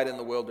who died in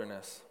the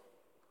wilderness?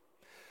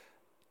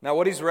 Now,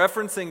 what he's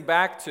referencing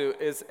back to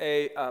is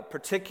a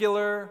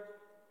particular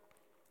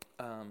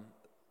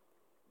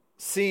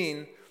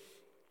scene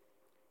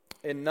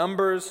in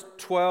Numbers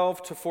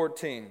 12 to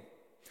 14.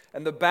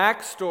 And the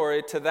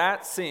backstory to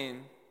that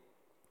scene,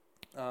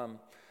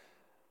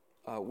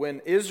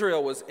 when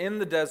Israel was in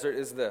the desert,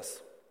 is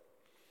this.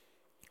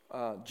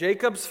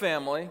 Jacob's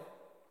family,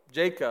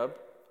 Jacob,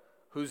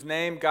 whose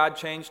name God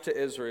changed to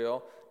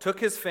Israel, took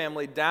his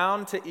family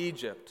down to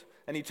Egypt.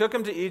 And he took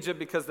them to Egypt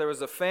because there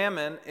was a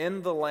famine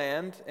in the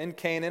land, in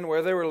Canaan,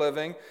 where they were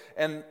living,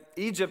 and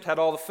Egypt had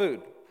all the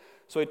food.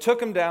 So he took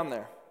them down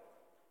there.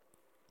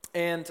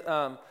 And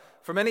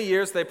for many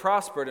years they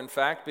prospered, in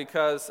fact,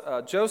 because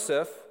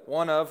Joseph,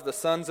 one of the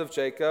sons of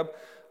Jacob,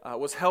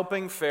 was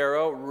helping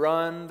Pharaoh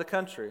run the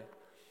country.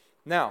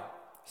 Now,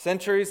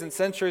 centuries and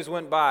centuries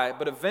went by,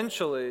 but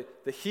eventually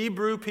the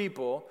Hebrew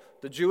people,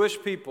 the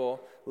Jewish people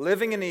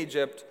living in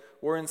Egypt,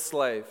 were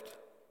enslaved.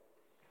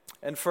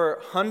 And for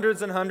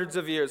hundreds and hundreds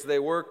of years, they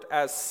worked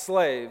as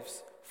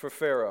slaves for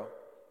Pharaoh.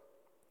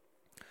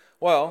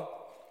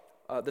 Well,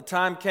 the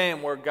time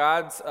came where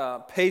God's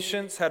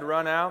patience had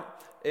run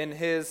out in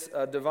his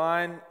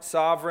divine,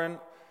 sovereign,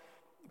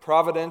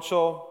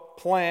 providential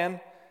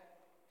plan.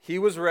 He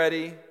was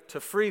ready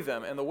to free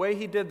them. And the way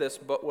he did this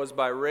was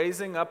by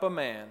raising up a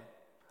man,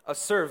 a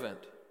servant.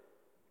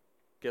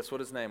 Guess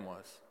what his name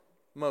was?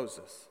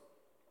 Moses.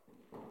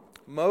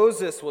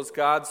 Moses was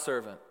God's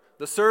servant.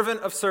 The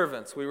servant of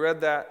servants. We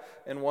read that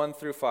in 1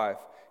 through 5.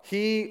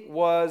 He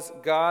was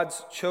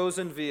God's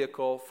chosen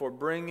vehicle for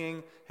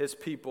bringing his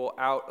people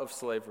out of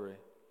slavery.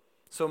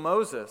 So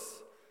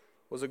Moses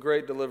was a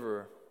great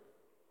deliverer.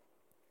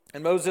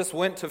 And Moses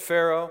went to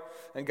Pharaoh,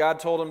 and God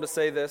told him to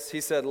say this.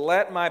 He said,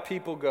 "Let my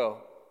people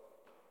go."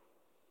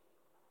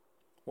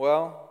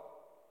 Well,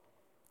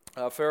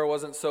 Pharaoh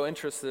wasn't so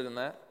interested in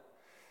that.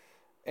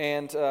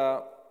 And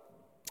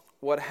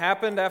what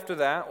happened after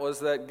that was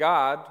that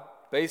God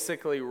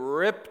basically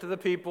ripped the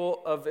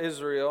people of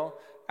Israel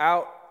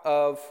out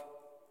of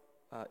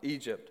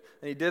Egypt.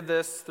 And he did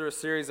this through a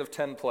series of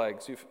 10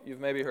 plagues. You've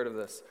maybe heard of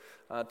this.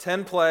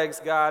 10 plagues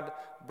God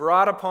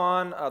brought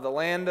upon the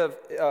land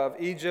of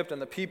Egypt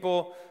and the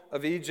people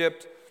of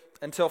Egypt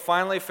until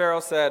finally Pharaoh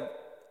said,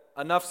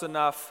 "Enough's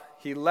enough."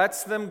 He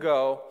lets them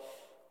go.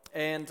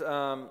 And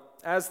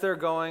as they're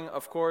going,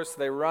 of course,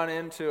 they run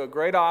into a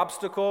great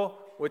obstacle,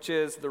 which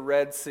is the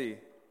Red Sea,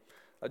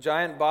 a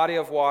giant body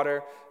of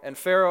water. And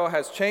Pharaoh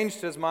has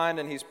changed his mind,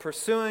 and he's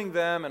pursuing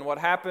them. And what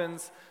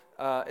happens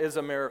is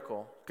a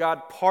miracle.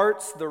 God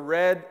parts the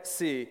Red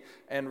Sea,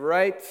 and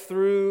right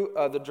through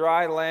the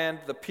dry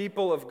land, the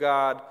people of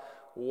God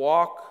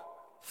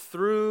walk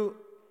through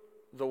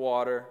the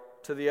water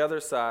to the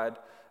other side,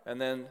 and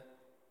then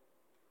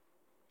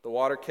the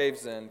water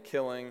caves in,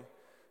 killing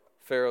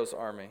Pharaoh's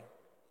army.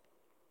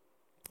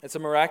 It's a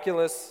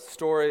miraculous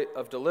story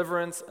of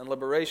deliverance and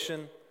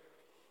liberation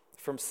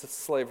from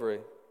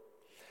slavery.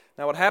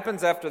 Now, what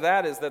happens after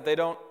that is that they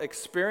don't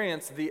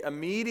experience the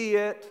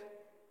immediate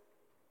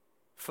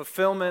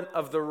fulfillment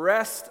of the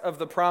rest of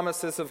the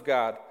promises of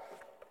God.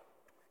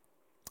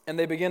 And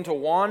they begin to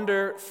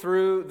wander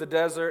through the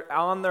desert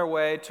on their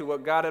way to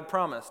what God had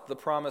promised, the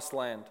promised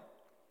land.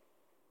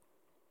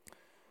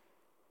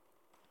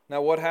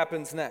 Now, what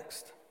happens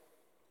next?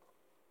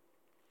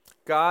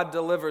 God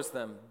delivers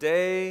them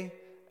day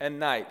and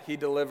night. He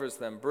delivers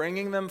them,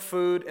 bringing them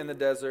food in the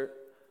desert,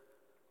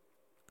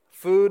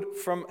 food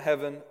from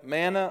heaven,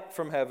 manna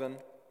from heaven,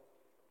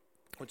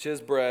 which is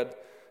bread.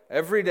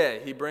 Every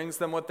day, he brings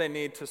them what they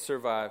need to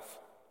survive.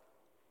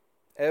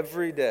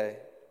 Every day.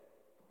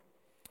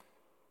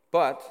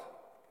 But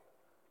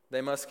they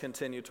must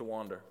continue to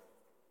wander.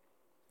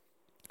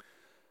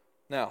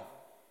 Now,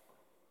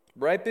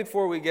 right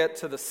before we get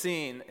to the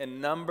scene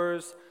in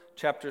Numbers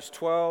chapters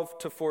 12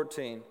 to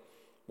 14,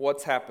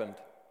 what's happened?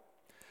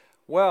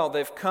 Well,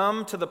 they've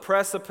come to the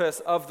precipice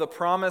of the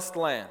promised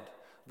land,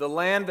 the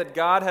land that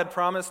God had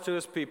promised to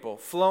his people,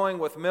 flowing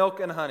with milk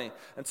and honey.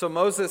 And so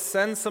Moses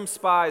sends some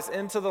spies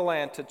into the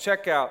land to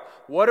check out,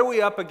 what are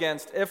we up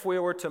against if we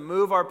were to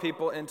move our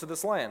people into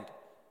this land?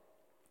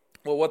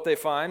 Well, what they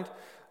find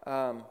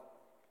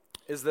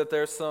is that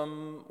there's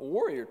some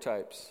warrior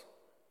types,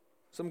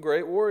 some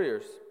great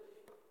warriors.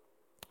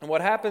 And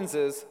what happens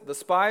is the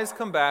spies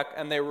come back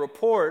and they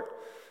report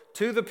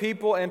to the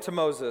people and to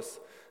Moses.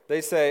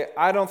 They say,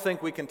 "I don't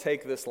think we can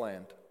take this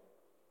land.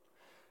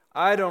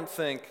 I don't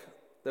think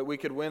that we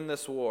could win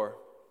this war.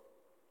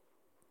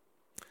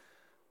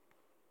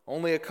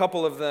 Only a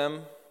couple of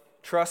them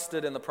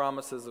trusted in the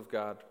promises of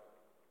God.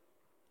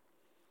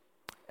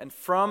 And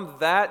from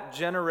that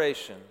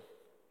generation,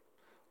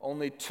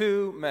 only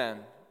 2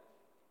 men,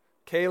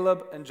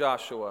 Caleb and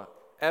Joshua,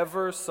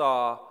 ever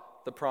saw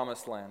the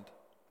promised land.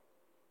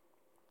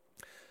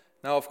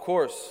 Now, of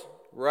course,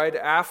 right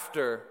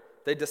after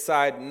they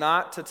decide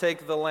not to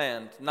take the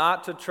land,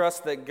 not to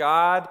trust that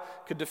God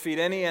could defeat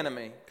any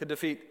enemy, could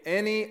defeat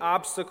any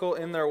obstacle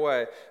in their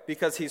way,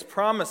 because He's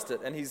promised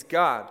it and He's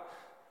God.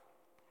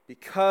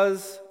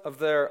 Because of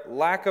their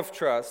lack of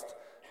trust,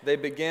 they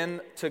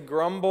begin to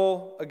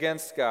grumble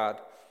against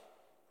God.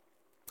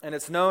 And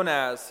it's known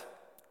as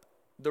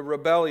the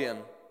rebellion.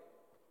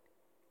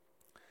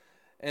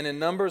 And in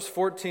Numbers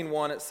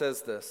 14:1 it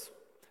says this: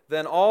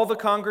 "Then all the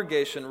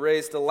congregation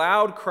raised a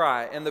loud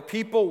cry, and the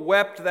people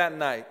wept that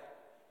night."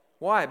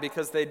 Why?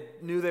 Because they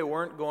knew they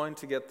weren't going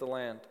to get the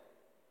land.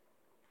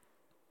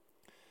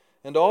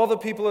 "And all the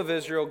people of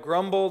Israel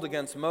grumbled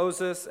against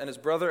Moses and his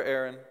brother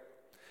Aaron,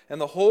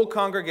 and the whole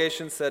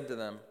congregation said to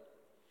them,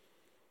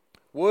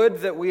 'Would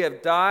that we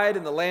had died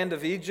in the land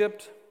of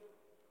Egypt,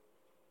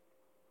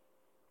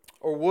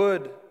 or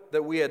would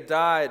that we had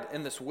died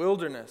in this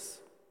wilderness.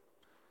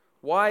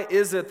 Why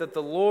is it that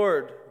the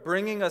Lord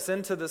bringing us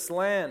into this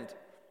land?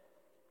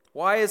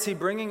 Why is He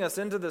bringing us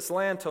into this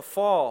land to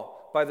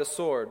fall by the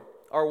sword?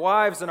 Our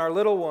wives and our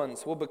little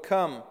ones will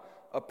become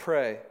a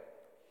prey.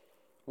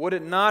 Would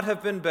it not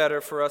have been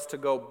better for us to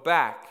go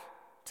back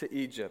to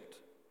Egypt?'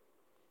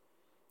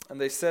 And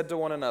they said to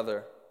one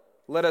another,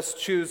 'Let us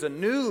choose a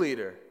new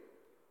leader,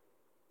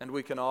 and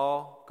we can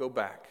all go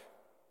back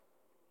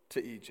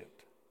to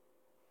Egypt.'"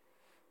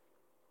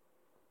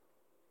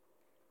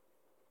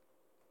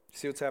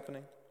 See what's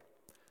happening?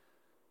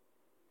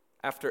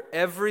 After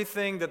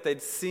everything that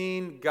they'd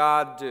seen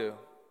God do,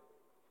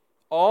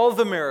 all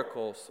the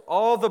miracles,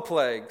 all the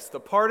plagues,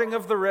 the parting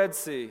of the Red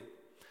Sea,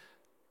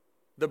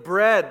 the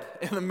bread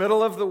in the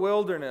middle of the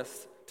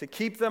wilderness to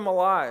keep them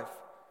alive,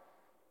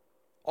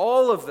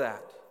 all of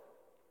that,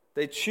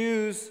 they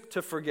choose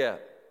to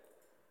forget.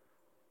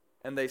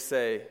 And they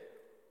say,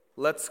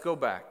 "Let's go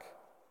back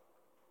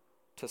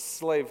to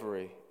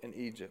slavery in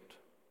Egypt."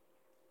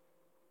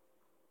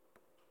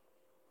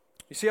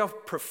 You see how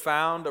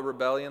profound a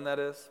rebellion that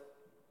is?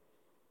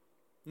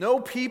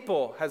 No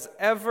people has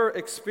ever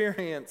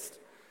experienced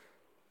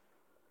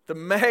the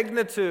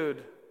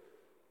magnitude,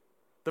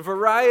 the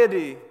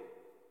variety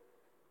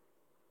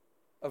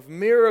of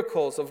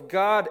miracles of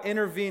God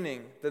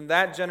intervening than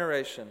that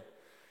generation.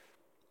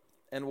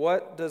 And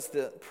what does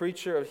the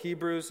preacher of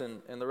Hebrews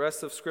and the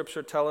rest of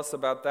Scripture tell us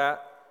about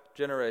that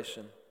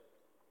generation?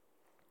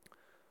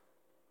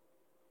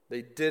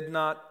 They did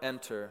not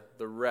enter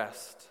the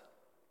rest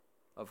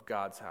of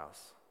God's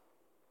house.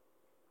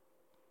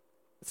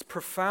 It's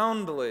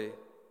profoundly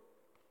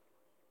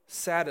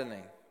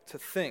saddening to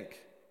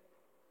think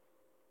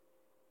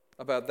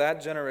about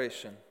that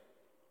generation.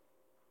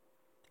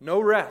 No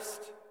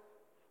rest,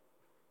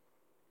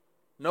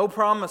 no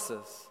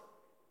promises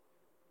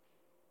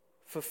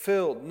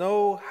fulfilled,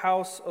 no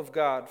house of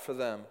God for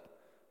them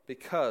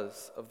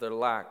because of their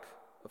lack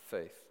of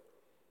faith.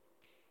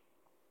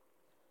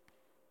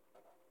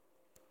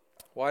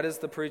 Why does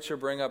the preacher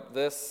bring up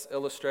this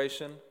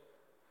illustration?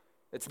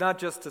 It's not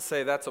just to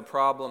say that's a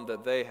problem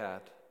that they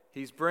had.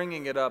 He's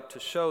bringing it up to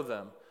show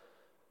them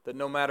that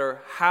no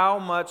matter how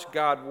much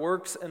God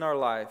works in our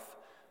life,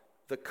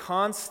 the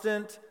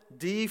constant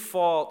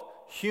default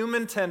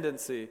human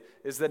tendency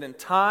is that in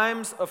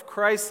times of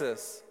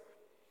crisis,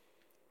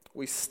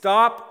 we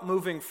stop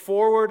moving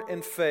forward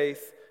in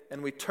faith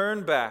and we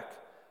turn back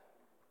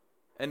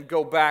and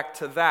go back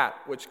to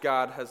that which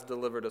God has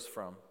delivered us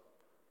from.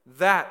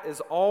 That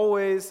is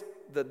always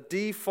the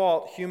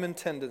default human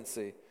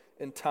tendency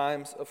in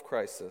times of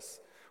crisis.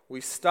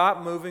 We stop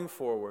moving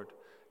forward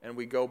and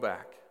we go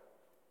back.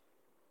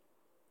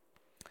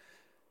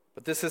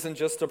 But this isn't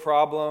just a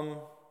problem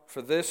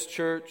for this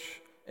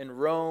church in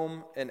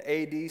Rome in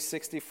AD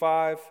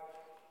 65.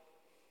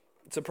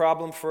 It's a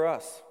problem for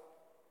us.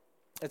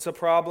 It's a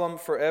problem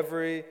for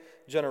every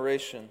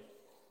generation.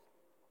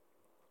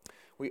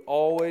 We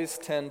always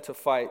tend to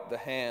fight the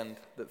hand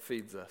that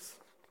feeds us,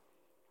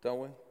 don't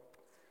we?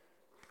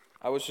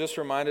 I was just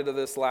reminded of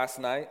this last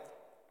night.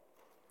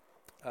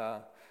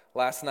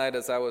 Last night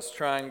as I was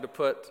trying to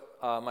put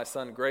my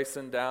son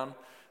Grayson down.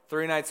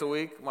 3 nights a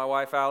week, my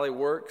wife Allie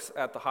works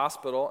at the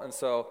hospital, and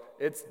so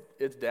it's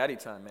daddy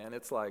time, man.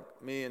 It's like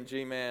me and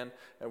G-Man,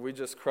 and we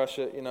just crush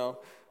it, you know.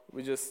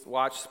 We just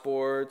watch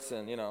sports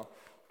and, you know,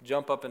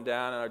 jump up and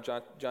down in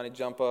our Johnny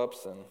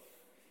jump-ups, and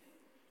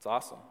it's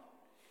awesome.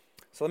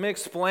 So let me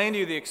explain to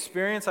you the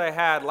experience I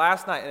had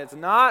last night, and it's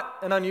not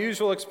an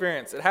unusual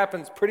experience. It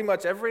happens pretty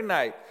much every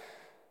night.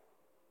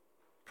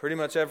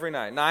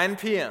 9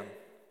 p.m.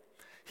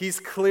 He's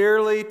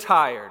clearly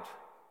tired.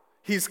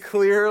 He's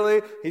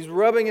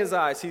rubbing his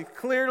eyes. He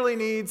clearly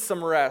needs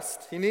some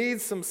rest. He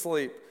needs some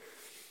sleep.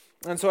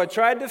 And so I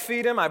tried to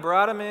feed him. I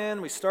brought him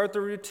in. We start the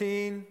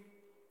routine.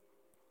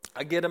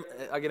 I get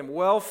him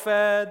well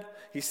fed.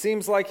 He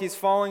seems like he's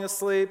falling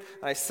asleep.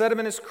 I set him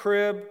in his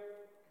crib.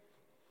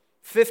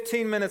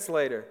 15 minutes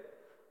later.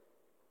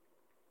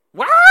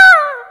 Wah!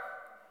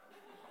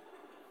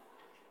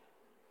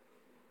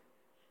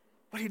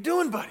 What are you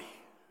doing, buddy?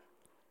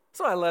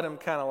 So I let him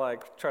kind of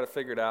like try to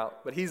figure it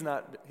out, but he's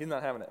not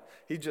having it.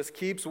 He just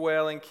keeps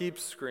wailing,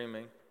 keeps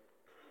screaming.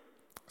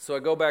 So I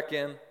go back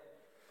in.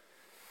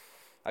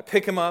 I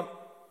pick him up.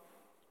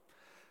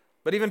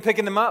 But even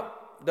picking him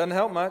up doesn't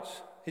help much.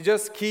 He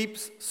just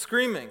keeps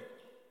screaming.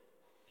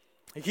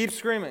 He keeps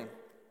screaming.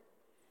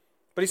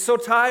 But he's so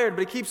tired,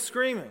 but he keeps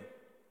screaming.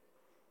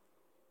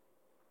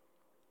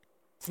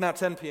 It's now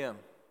 10 p.m.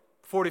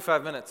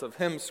 45 minutes of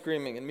him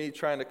screaming and me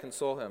trying to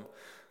console him.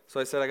 So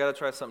I said, I got to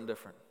try something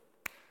different.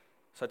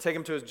 So I take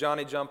him to his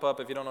Johnny Jump Up.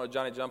 If you don't know a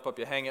Johnny Jump Up,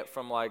 you hang it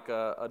from like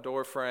a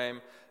door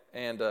frame,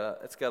 and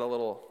it's got a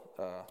little,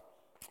 what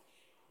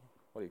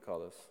do you call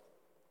this?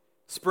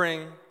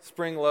 Spring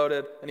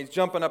loaded, and he's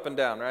jumping up and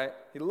down, right?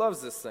 He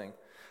loves this thing.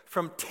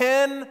 From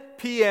 10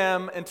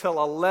 p.m.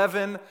 until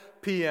 11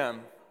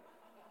 p.m.,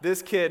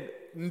 this kid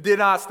did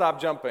not stop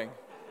jumping.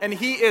 And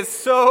he is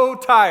so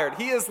tired.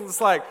 He's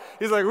like,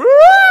 woo!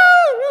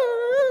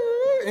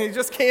 And he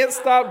just can't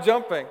stop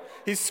jumping.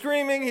 He's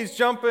screaming, he's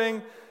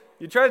jumping.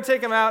 You try to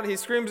take him out, he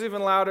screams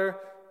even louder.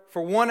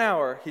 For 1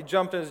 hour, he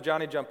jumped in his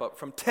Johnny Jump Up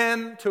from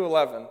 10 to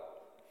 11.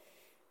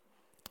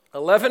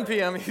 11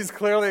 p.m., he's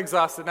clearly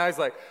exhausted. Now he's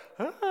like,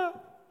 ah.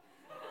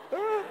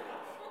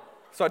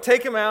 So I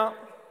take him out.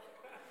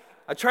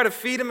 I try to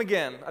feed him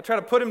again. I try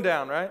to put him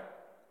down, right?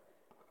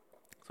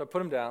 So I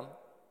put him down.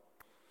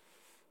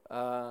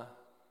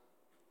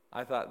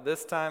 I thought,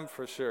 this time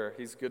for sure,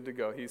 he's good to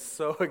go. He's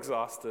so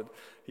exhausted.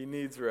 He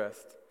needs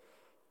rest.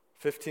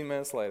 15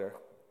 minutes later,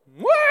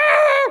 woo!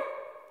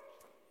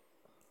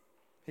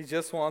 He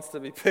just wants to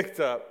be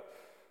picked up.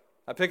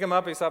 I pick him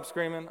up, he stops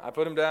screaming. I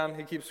put him down,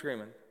 he keeps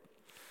screaming.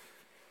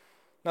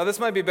 Now, this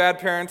might be bad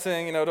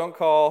parenting. Don't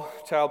call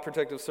Child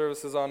Protective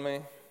Services on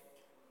me.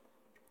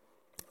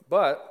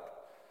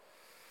 But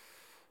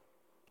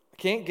I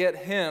can't get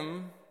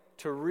him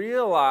to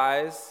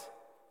realize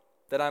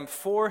that I'm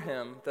for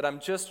him, that I'm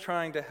just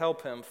trying to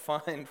help him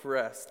find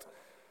rest.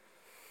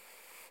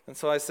 And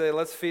so I say,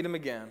 let's feed him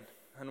again.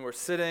 And we're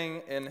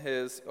sitting in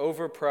his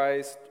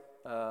overpriced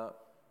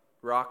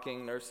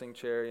rocking nursing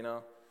chair,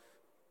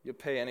 You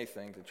pay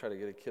anything to try to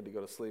get a kid to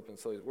go to sleep. And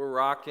so we're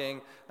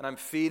rocking, and I'm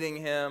feeding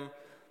him.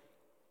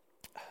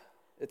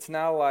 It's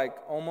now like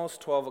almost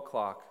 12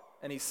 o'clock,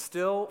 and he's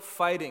still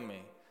fighting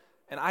me.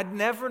 And I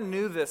never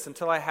knew this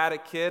until I had a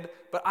kid,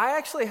 but I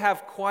actually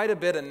have quite a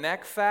bit of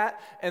neck fat,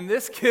 and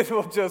this kid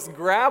will just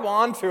grab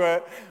onto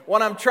it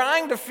when I'm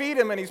trying to feed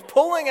him, and he's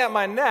pulling at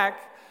my neck.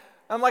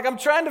 I'm like, I'm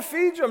trying to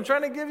feed you. I'm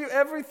trying to give you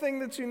everything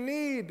that you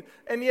need,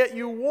 and yet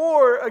you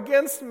war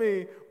against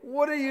me.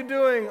 What are you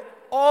doing?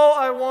 All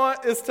I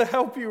want is to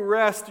help you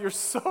rest. You're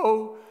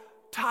so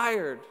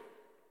tired.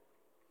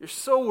 You're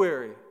so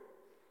weary.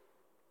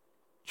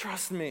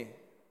 Trust me.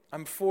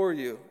 I'm for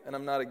you, and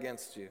I'm not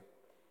against you.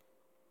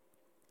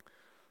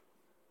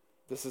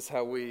 This is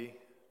how we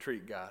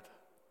treat God.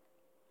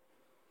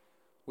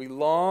 We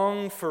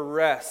long for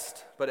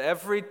rest, but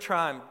every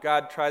time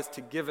God tries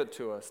to give it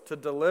to us, to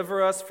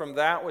deliver us from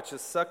that which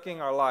is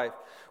sucking our life,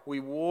 we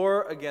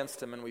war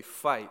against him and we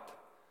fight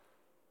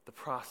the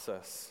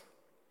process.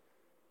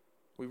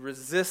 We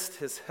resist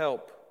his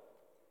help.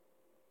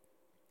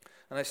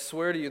 And I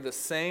swear to you, the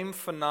same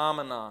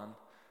phenomenon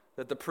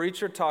that the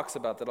preacher talks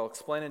about, that I'll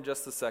explain in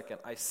just a second,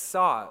 I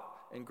saw it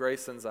in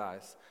Grayson's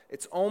eyes.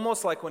 It's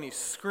almost like when he's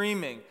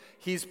screaming,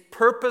 he's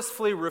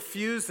purposefully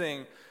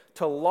refusing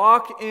to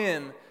lock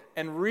in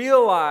and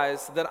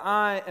realize that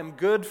I am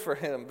good for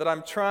him, that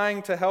I'm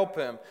trying to help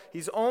him.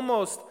 He's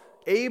almost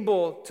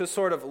able to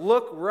sort of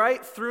look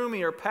right through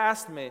me or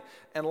past me.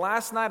 And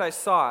last night I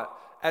saw it.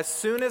 As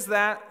soon as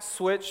that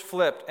switch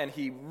flipped and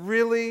he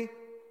really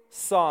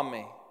saw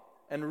me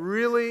and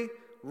really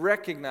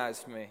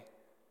recognized me,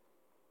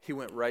 he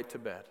went right to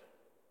bed.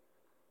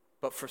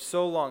 But for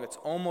so long, it's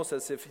almost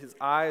as if his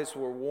eyes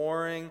were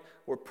warring,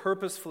 were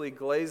purposefully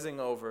glazing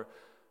over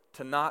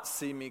to not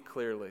see me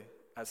clearly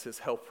as his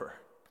helper.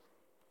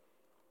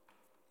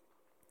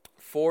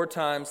 4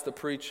 times the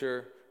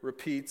preacher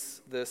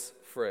repeats this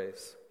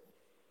phrase.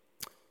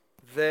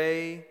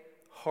 They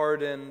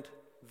hardened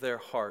their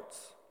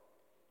hearts.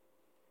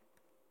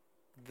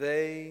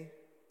 They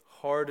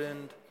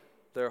hardened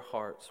their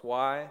hearts.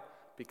 Why?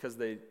 Because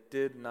they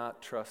did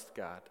not trust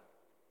God.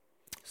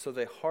 So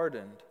they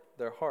hardened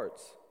their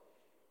hearts.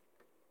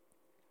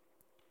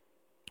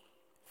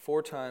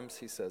 4 times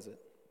he says it.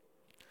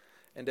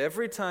 And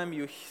every time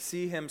you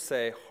see him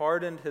say,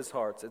 hardened his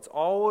hearts, it's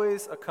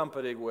always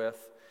accompanied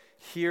with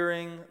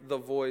hearing the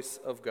voice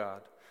of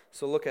God.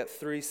 So look at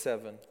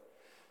 3:7.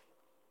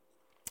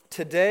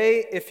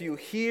 Today, if you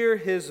hear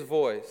his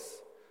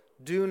voice,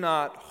 do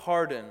not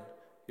harden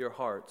your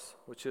hearts,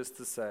 which is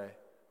to say,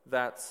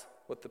 that's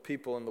what the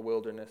people in the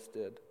wilderness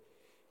did.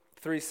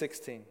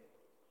 3:16.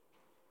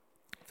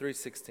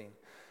 3:16.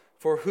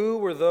 For who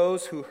were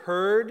those who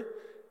heard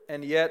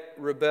and yet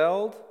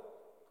rebelled?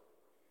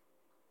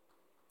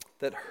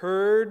 That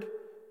heard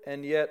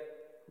and yet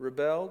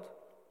rebelled?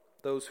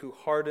 those who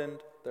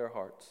hardened their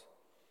hearts.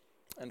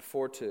 And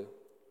 4:2.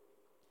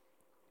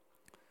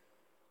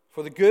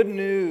 For the good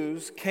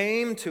news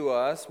came to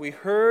us, we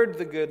heard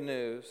the good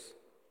news,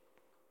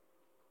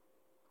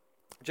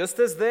 just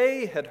as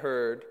they had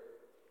heard,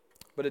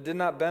 but it did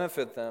not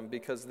benefit them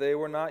because they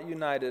were not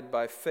united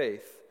by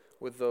faith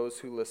with those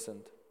who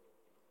listened.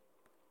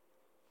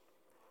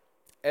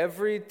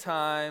 Every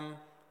time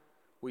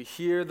we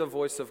hear the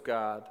voice of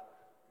God,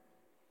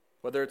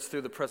 whether it's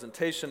through the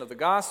presentation of the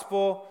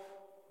gospel,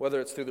 whether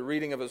it's through the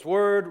reading of His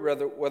Word,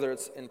 whether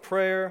it's in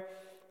prayer,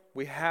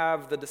 we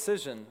have the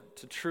decision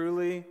to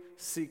truly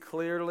see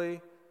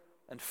clearly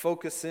and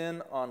focus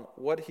in on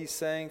what He's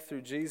saying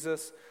through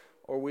Jesus,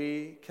 or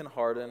we can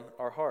harden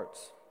our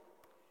hearts.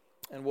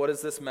 And what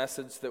is this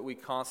message that we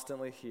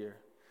constantly hear?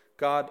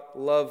 God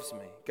loves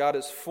me. God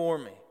is for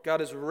me. God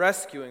is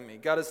rescuing me.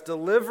 God is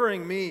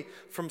delivering me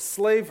from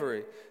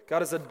slavery.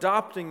 God is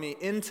adopting me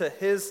into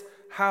His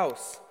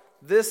house.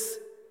 This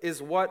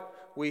is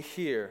what we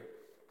hear.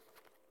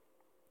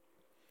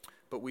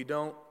 But we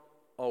don't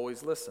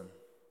always listen.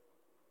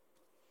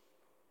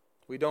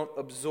 We don't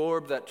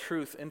absorb that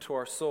truth into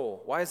our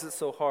soul. Why is it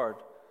so hard?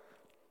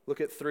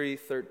 Look at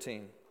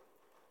 3:13.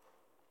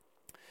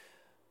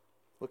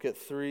 Look at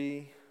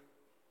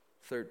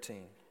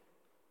 3:13.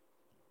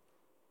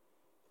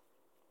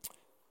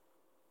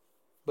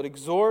 But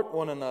exhort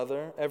one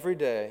another every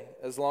day,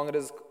 as long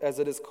as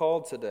it is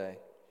called today,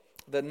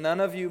 that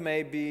none of you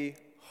may be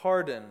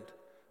hardened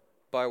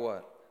by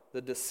what?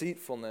 The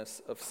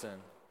deceitfulness of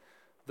sin.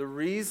 The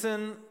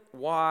reason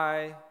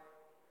why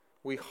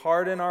we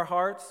harden our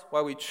hearts,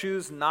 why we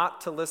choose not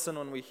to listen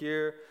when we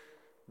hear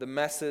the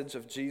message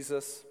of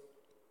Jesus,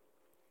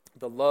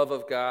 the love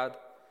of God,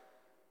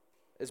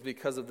 is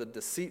because of the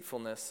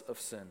deceitfulness of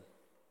sin.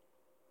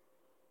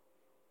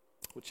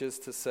 Which is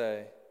to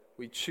say,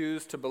 we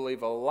choose to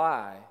believe a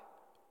lie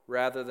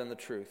rather than the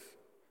truth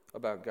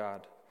about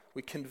God.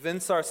 We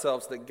convince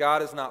ourselves that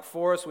God is not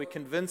for us. We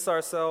convince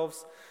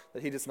ourselves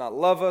that He does not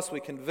love us.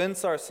 We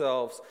convince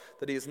ourselves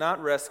that He is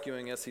not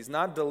rescuing us. He's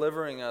not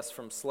delivering us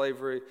from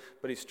slavery,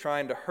 but He's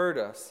trying to hurt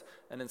us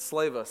and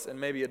enslave us in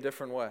maybe a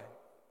different way.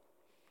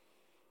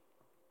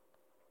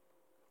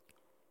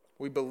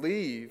 We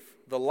believe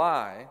the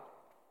lie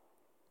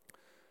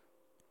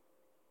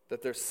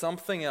that there's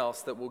something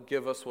else that will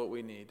give us what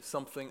we need,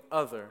 something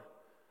other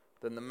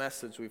than the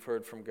message we've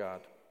heard from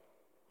God.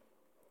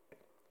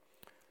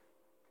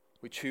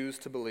 We choose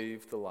to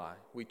believe the lie.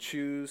 We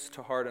choose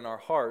to harden our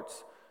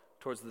hearts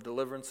towards the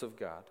deliverance of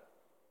God.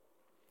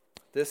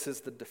 This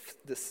is the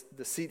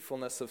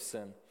deceitfulness of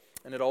sin.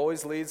 And it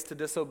always leads to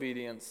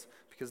disobedience,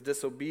 because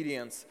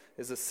disobedience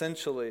is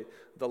essentially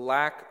the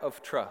lack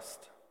of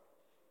trust.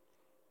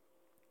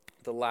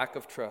 The lack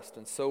of trust.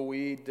 And so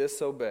we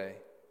disobey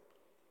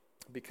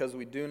because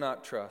we do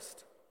not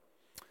trust.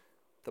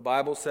 The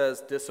Bible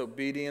says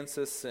disobedience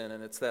is sin,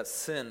 and it's that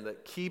sin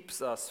that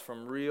keeps us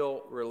from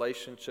real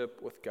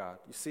relationship with God.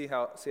 You see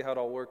how it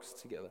all works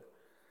together.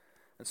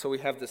 And so we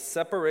have this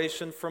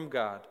separation from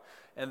God,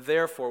 and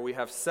therefore we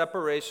have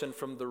separation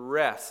from the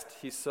rest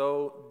He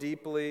so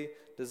deeply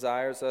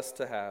desires us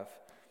to have.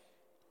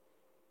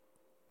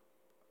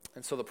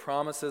 And so the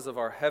promises of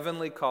our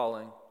heavenly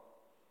calling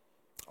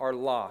are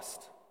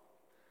lost,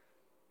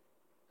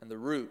 and the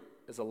root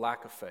is a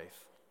lack of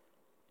faith.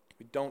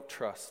 We don't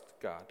trust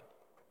God.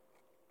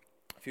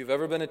 If you've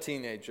ever been a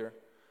teenager,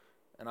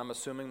 and I'm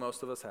assuming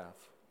most of us have,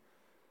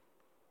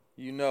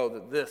 you know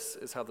that this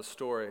is how the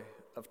story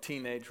of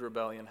teenage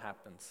rebellion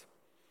happens.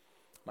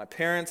 My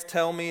parents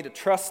tell me to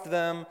trust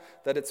them,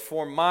 that it's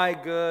for my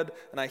good,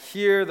 and I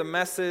hear the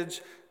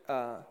message,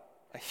 and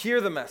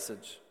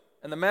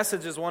the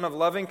message is one of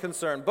loving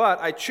concern,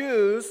 but I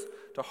choose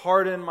to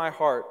harden my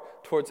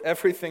heart towards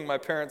everything my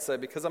parents say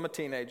because I'm a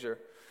teenager.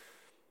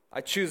 I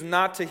choose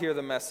not to hear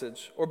the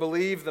message or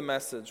believe the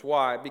message.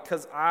 Why?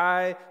 Because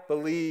I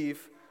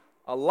believe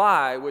a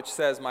lie which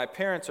says my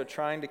parents are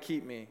trying to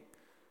keep me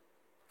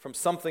from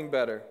something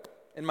better.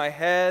 In my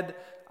head,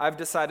 I've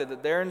decided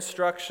that their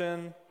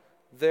instruction,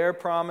 their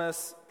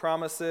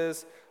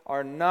promises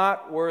are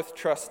not worth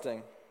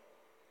trusting.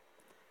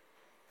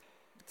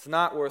 It's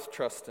not worth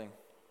trusting.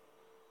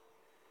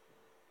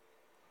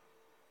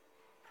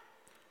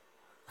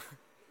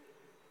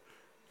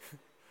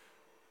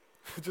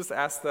 Just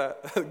ask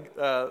that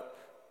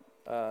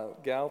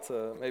gal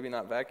to maybe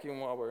not vacuum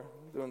while we're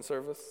doing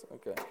service.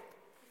 Okay.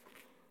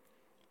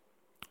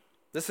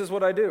 This is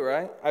what I do,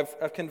 right?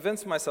 I've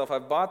convinced myself,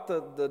 I've bought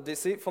the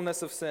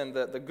deceitfulness of sin,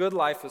 that the good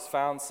life is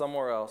found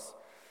somewhere else.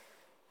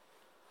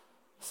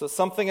 So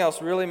something else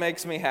really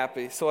makes me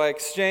happy. So I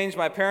exchange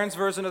my parents'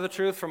 version of the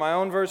truth for my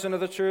own version of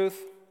the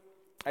truth.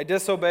 I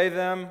disobey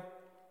them.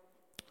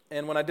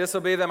 And when I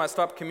disobey them, I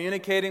stop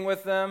communicating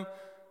with them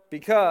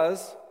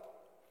because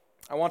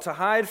I want to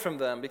hide from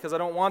them, because I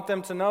don't want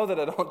them to know that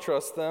I don't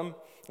trust them.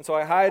 And so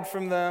I hide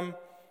from them.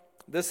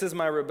 This is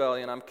my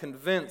rebellion. I'm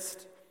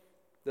convinced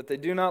that they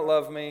do not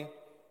love me,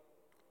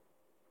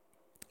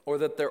 or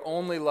that they're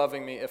only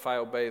loving me if I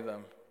obey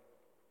them.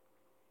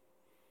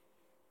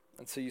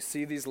 And so you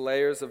see these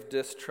layers of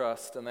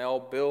distrust, and they all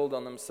build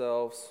on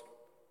themselves.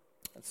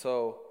 And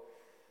so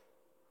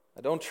I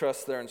don't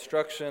trust their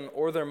instruction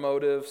or their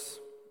motives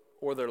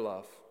or their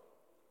love,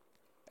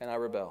 and I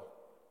rebel.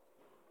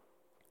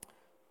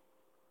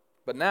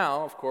 But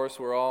now, of course,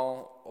 we're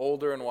all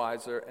older and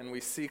wiser, and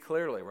we see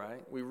clearly,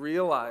 right? We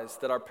realize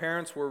that our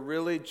parents were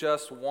really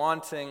just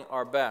wanting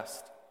our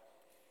best.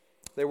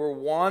 They were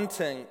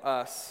wanting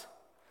us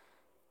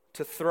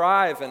to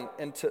thrive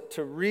and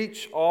to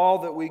reach all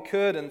that we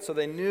could, and so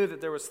they knew that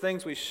there was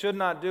things we should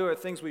not do or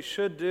things we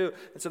should do,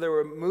 and so they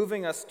were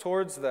moving us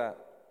towards that.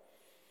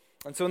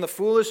 And so in the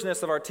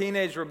foolishness of our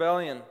teenage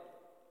rebellion,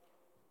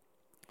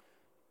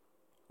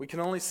 we can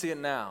only see it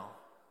now,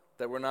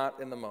 that we're not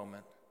in the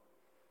moment.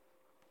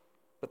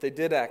 But they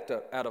did act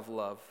out of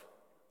love.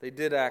 They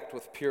did act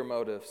with pure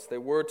motives. They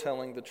were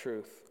telling the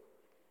truth.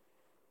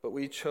 But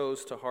we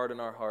chose to harden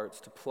our hearts,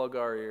 to plug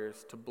our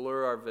ears, to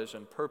blur our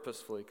vision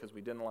purposefully because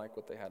we didn't like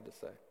what they had to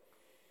say.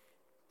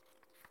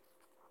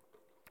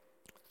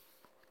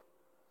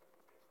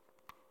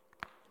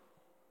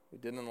 We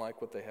didn't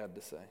like what they had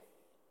to say.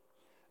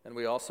 And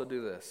we also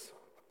do this.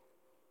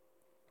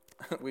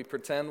 We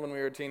pretend when we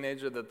were a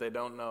teenager that they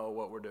don't know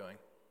what we're doing.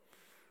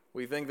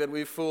 We think that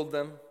we've fooled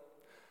them,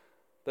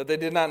 that they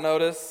did not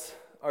notice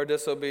our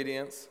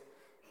disobedience.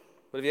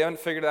 But if you haven't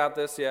figured out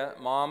this yet,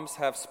 moms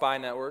have spy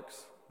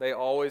networks. They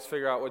always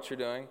figure out what you're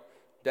doing.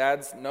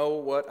 Dads know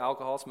what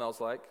alcohol smells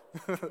like.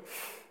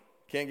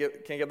 Can't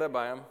get that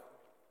by them.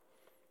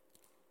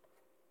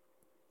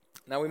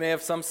 Now, we may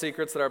have some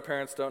secrets that our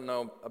parents don't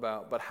know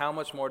about, but how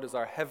much more does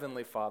our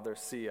Heavenly Father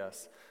see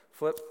us?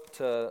 Flip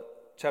to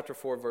chapter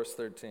 4, verse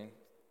 13.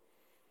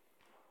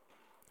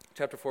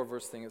 Chapter 4,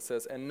 verse 13, it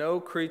says, "And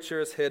no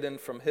creature is hidden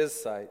from His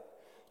sight,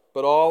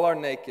 but all are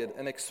naked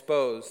and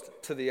exposed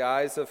to the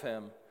eyes of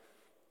Him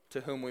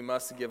to whom we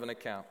must give an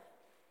account."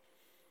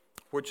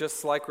 We're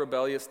just like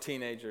rebellious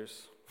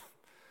teenagers,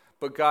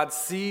 but God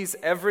sees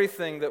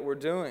everything that we're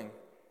doing.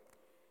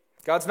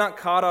 God's not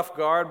caught off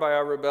guard by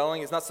our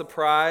rebelling. He's not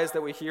surprised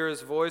that we hear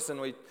His voice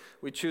and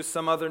we choose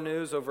some other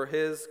news over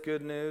His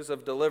good news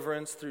of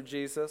deliverance through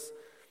Jesus.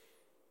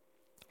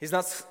 He's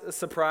not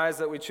surprised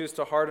that we choose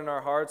to harden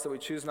our hearts, that we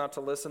choose not to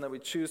listen, that we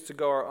choose to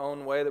go our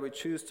own way, that we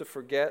choose to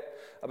forget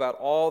about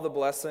all the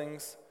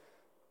blessings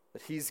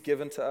that He's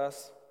given to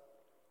us.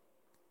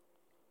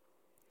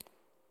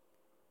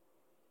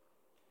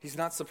 He's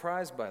not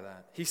surprised by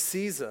that. He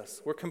sees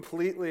us. We're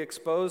completely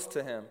exposed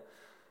to Him.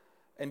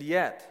 And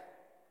yet,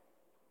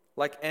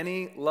 like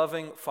any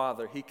loving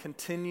father, He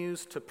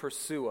continues to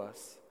pursue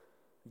us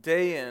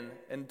day in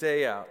and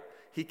day out.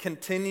 He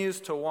continues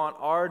to want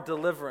our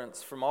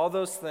deliverance from all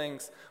those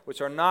things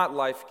which are not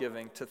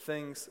life-giving to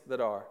things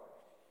that are.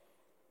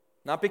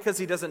 Not because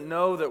He doesn't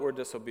know that we're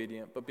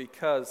disobedient, but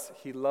because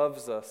He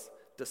loves us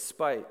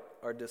despite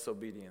our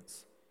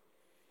disobedience.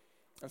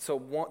 And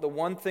so the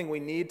one thing we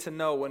need to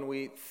know when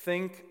we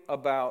think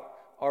about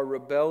our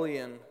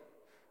rebellion,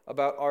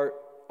 about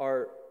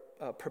our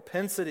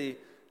propensity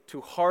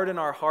to harden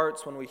our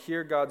hearts when we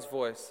hear God's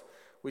voice,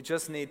 we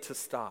just need to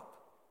stop.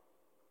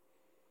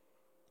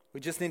 We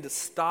just need to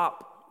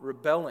stop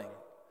rebelling.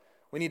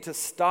 We need to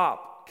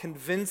stop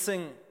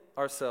convincing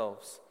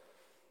ourselves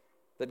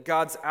that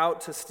God's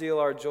out to steal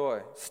our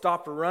joy.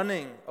 Stop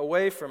running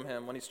away from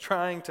Him when He's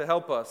trying to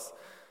help us.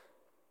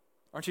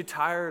 Aren't you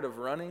tired of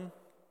running?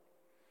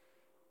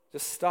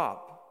 Just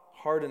stop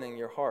hardening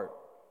your heart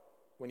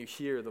when you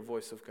hear the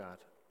voice of God.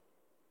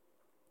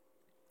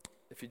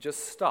 If you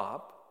just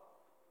stop,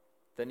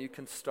 then you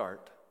can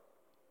start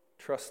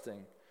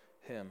trusting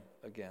Him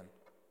again.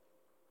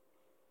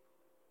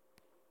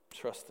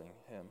 Trusting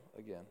Him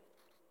again.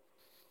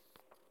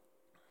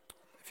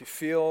 If you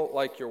feel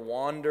like you're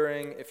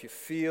wandering, if you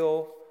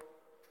feel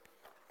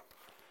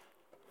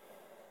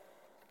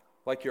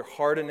like you're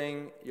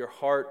hardening your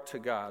heart to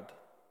God,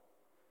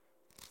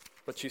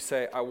 but you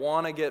say, I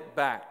want to get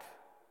back.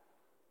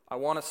 I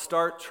want to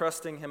start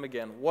trusting Him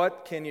again.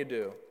 What can you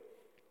do?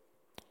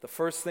 The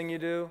first thing you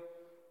do,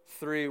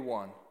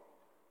 3:1.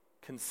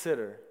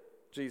 Consider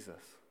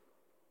Jesus.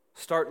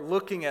 Start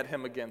looking at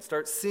Him again.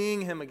 Start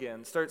seeing Him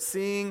again. Start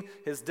seeing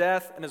His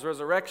death and His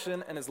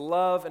resurrection and His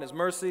love and His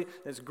mercy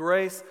and His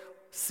grace.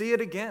 See it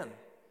again.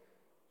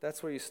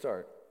 That's where you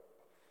start.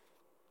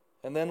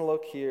 And then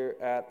look here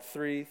at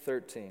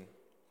 3:13.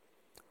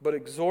 But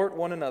exhort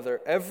one another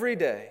every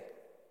day,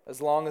 as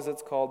long as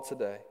it's called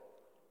today.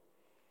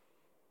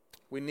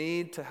 We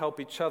need to help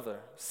each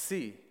other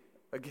see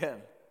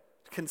again.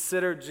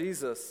 Consider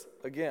Jesus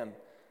again.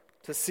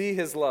 To see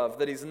His love,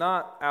 that He's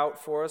not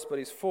out for us, but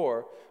He's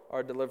for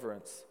our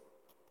deliverance.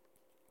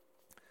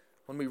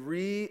 When we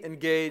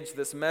re-engage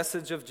this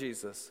message of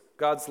Jesus,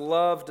 God's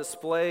love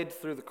displayed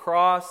through the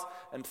cross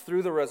and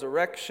through the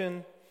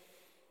resurrection,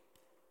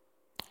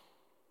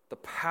 the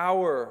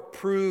power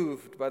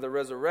proved by the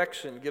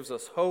resurrection gives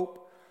us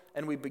hope,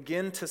 and we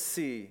begin to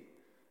see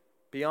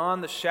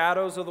beyond the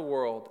shadows of the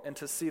world and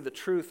to see the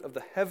truth of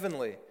the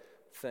heavenly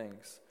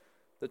things,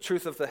 the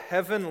truth of the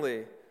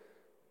heavenly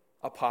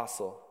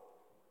apostle,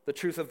 the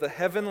truth of the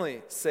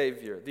heavenly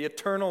Savior, the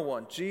eternal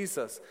one,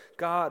 Jesus,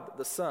 God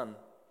the Son.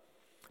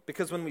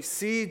 Because when we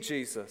see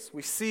Jesus,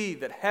 we see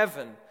that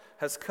heaven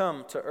has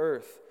come to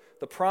earth.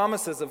 The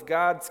promises of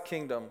God's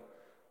kingdom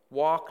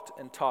walked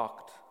and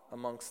talked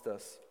amongst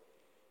us.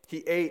 He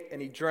ate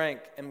and he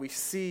drank, and we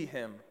see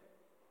him.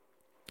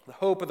 The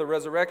hope of the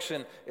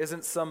resurrection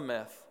isn't some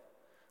myth,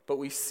 but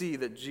we see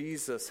that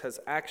Jesus has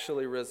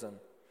actually risen.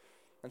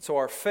 And so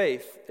our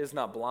faith is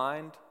not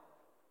blind,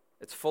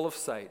 it's full of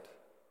sight,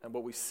 and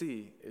what we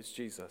see is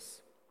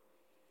Jesus.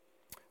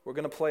 We're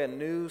going to play a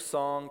new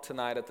song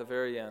tonight at the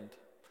very end.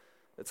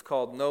 It's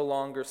called No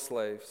Longer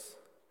Slaves.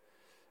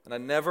 And I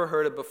never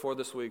heard it before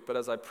this week, but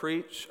as I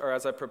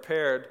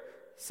prepared,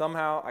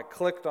 somehow I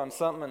clicked on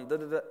something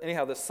and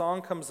anyhow, this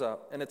song comes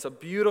up, and it's a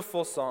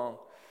beautiful song.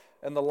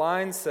 And the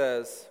line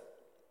says,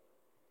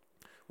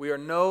 "We are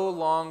no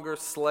longer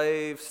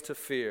slaves to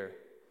fear.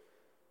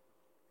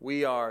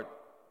 We are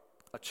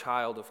a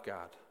child of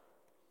God."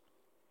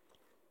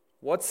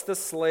 What's the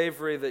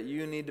slavery that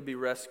you need to be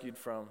rescued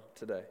from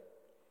today?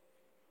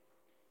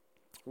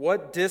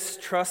 What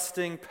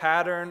distrusting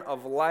pattern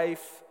of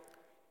life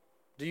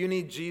do you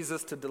need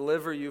Jesus to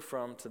deliver you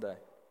from today?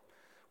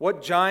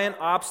 What giant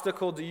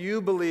obstacle do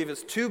you believe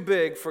is too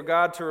big for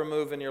God to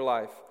remove in your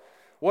life?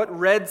 What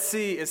Red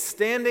Sea is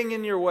standing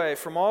in your way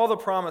from all the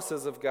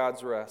promises of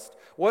God's rest?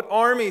 What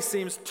army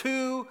seems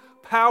too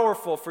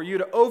powerful for you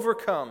to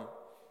overcome?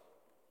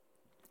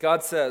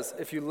 God says,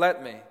 if you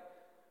let me,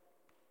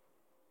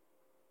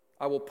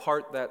 I will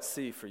part that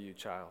sea for you,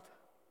 child.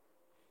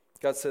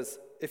 God says,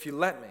 if you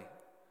let me,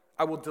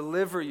 I will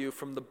deliver you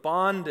from the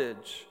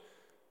bondage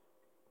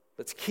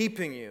that's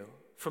keeping you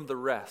from the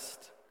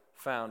rest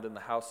found in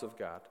the house of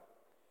God.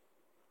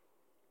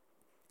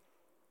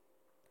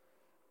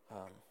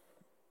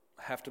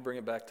 I have to bring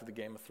it back to the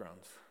Game of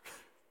Thrones.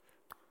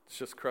 It's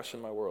just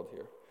crushing my world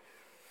here.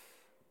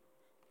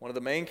 One of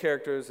the main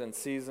characters in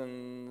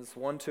seasons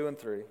 1, 2, and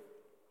 3,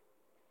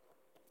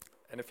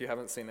 and if you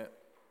haven't seen it,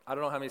 I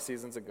don't know how many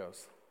seasons it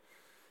goes,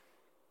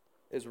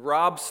 is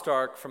Robb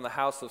Stark from the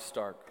House of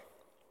Stark.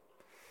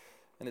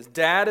 And his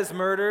dad is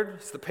murdered,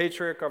 he's the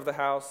patriarch of the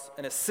house,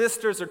 and his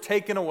sisters are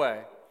taken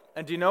away.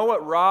 And do you know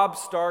what Robb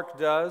Stark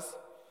does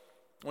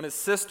when his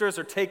sisters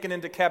are taken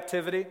into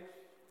captivity?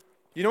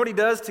 You know what he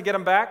does to get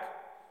them back?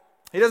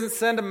 He doesn't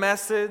send a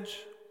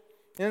message.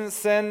 He doesn't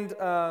send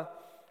a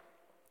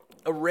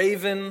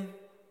raven.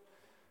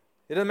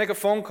 He doesn't make a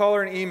phone call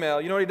or an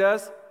email. You know what he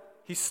does?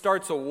 He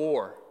starts a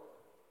war.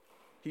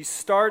 He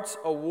starts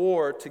a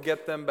war to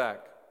get them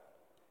back.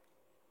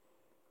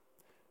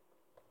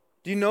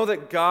 Do you know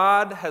that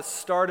God has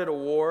started a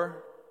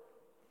war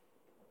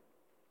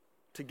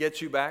to get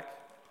you back?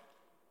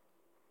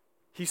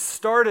 He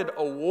started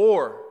a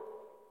war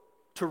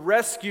to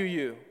rescue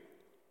you.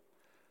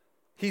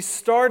 He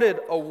started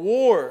a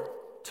war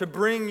to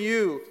bring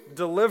you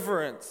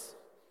deliverance.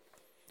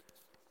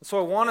 So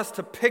I want us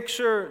to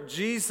picture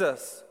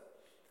Jesus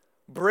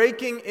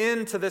breaking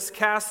into this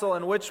castle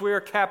in which we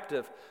are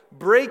captive,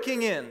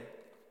 breaking in,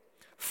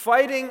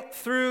 fighting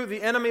through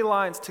the enemy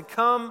lines to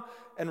come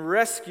and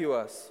rescue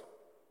us,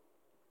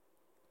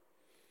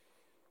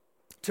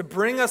 to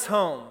bring us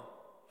home.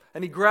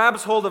 And he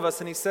grabs hold of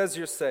us and he says,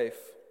 "You're safe."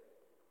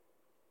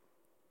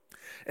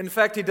 In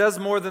fact, he does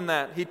more than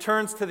that. He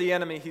turns to the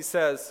enemy. He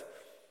says,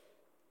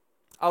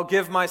 "I'll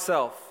give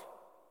myself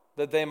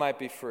that they might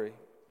be free.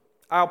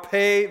 I'll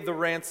pay the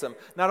ransom."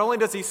 Not only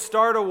does he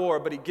start a war,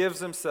 but he gives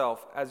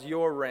himself as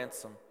your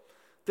ransom.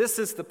 This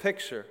is the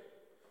picture.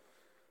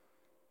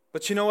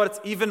 But you know what? It's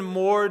even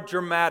more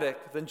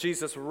dramatic than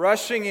Jesus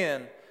rushing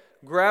in,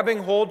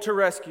 grabbing hold to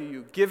rescue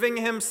you, giving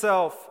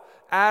himself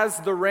as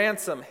the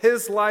ransom,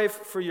 his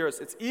life for yours.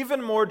 It's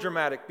even more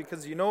dramatic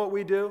because you know what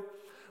we do?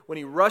 When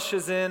he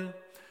rushes in,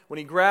 when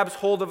he grabs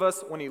hold of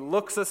us, when he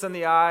looks us in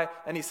the eye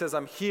and he says,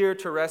 "I'm here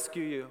to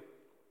rescue you."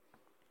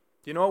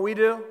 Do you know what we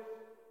do?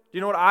 Do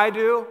you know what I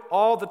do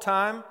all the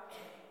time?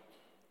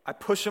 I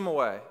push him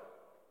away.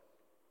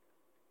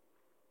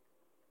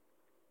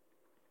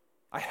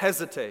 I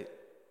hesitate.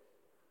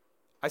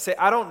 I say,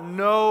 "I don't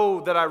know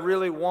that I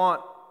really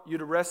want you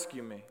to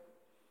rescue me.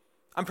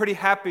 I'm pretty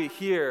happy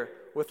here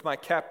with my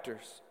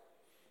captors.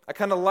 I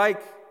kind of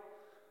like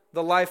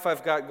the life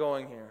I've got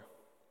going here."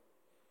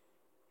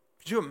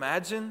 Could you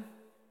imagine?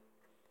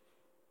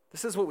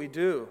 This is what we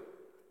do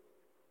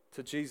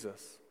to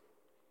Jesus.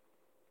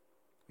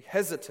 We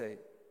hesitate.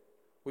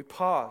 We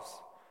pause.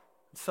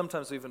 And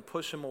sometimes we even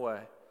push him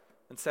away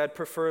and say, "I'd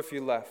prefer if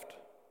you left.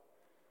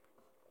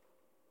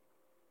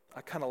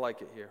 I kind of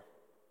like it here.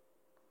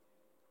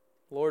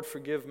 Lord,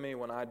 forgive me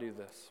when I do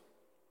this."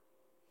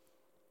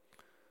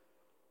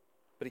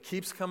 But he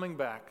keeps coming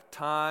back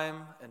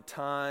time and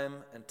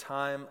time and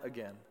time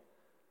again.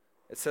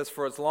 It says,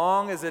 for as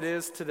long as it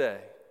is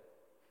today,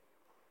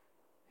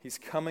 he's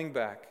coming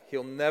back.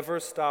 He'll never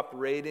stop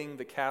raiding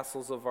the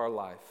castles of our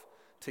life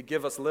to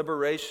give us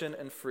liberation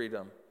and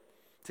freedom,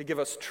 to give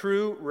us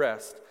true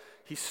rest.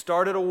 He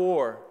started a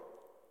war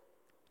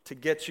to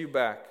get you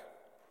back.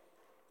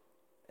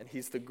 And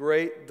he's the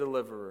great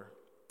deliverer.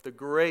 the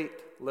great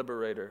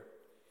liberator,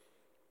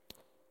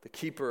 the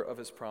keeper of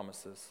his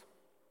promises.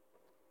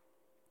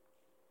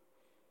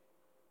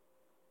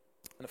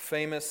 In a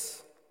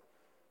famous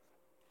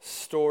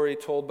story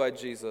told by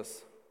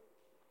Jesus,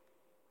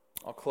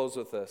 I'll close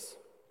with this.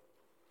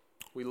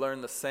 We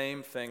learn the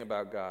same thing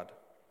about God.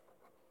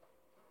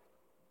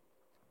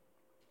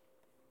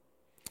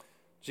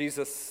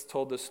 Jesus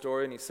told this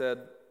story and he said,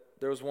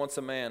 there was once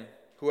a man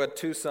who had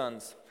 2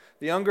 sons.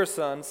 The younger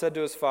son said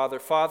to his father,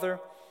 "Father,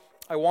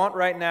 I want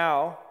right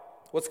now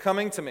what's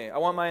coming to me. I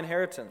want my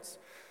inheritance."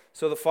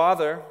 So the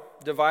father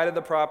divided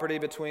the property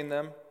between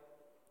them.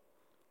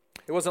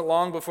 It wasn't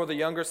long before the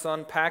younger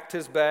son packed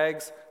his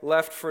bags,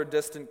 left for a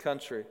distant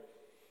country.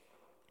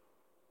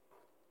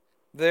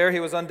 There he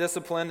was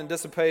undisciplined and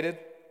dissipated.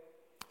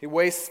 He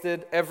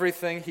wasted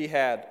everything he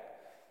had.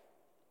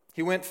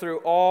 He went through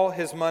all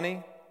his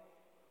money,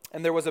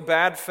 and there was a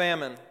bad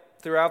famine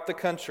throughout the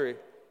country,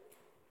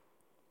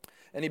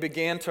 and he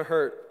began to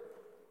hurt.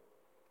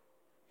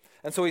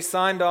 And so he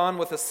signed on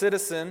with a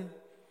citizen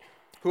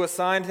who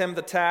assigned him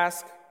the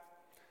task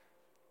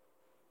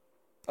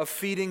of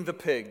feeding the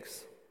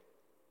pigs.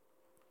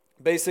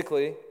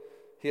 Basically,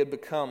 he had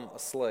become a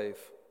slave.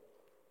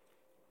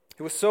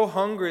 He was so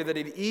hungry that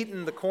he'd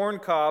eaten the corn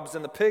cobs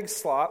and the pig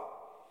slop,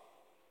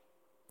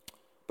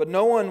 but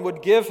no one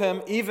would give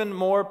him even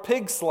more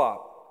pig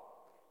slop.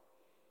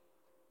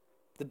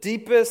 The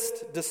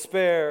deepest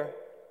despair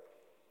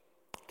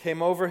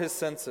came over his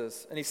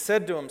senses, and he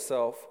said to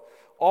himself,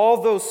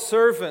 all those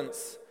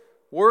servants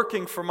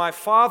working for my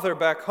father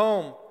back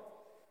home,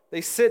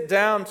 they sit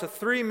down to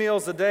 3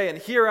 meals a day, and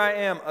here I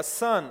am, a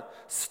son,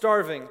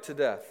 starving to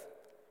death.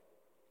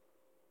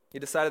 He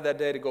decided that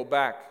day to go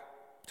back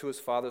to his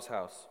father's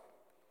house.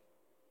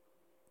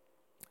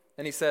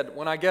 And he said,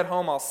 when I get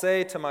home, I'll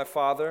say to my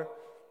father,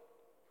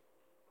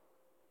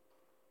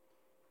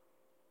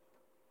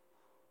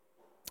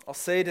 I'll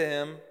say to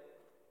him,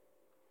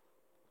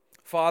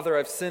 Father,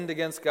 I've sinned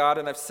against God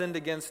and I've sinned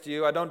against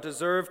you. I don't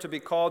deserve to be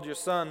called your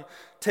son.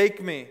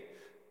 Take me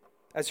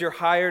as your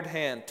hired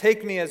hand.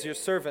 Take me as your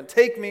servant.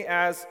 Take me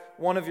as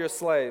one of your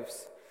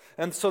slaves.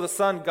 And so the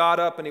son got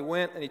up and he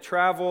went and he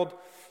traveled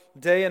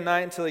day and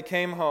night until he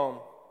came home.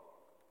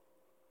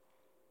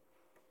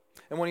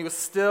 And when he was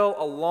still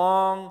a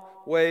long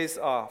ways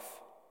off,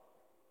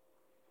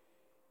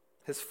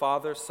 his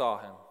father saw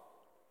him.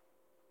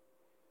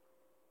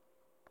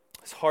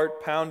 His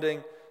heart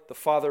pounding, the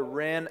father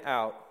ran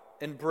out,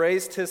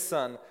 embraced his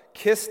son,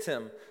 kissed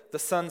him. The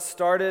son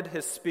started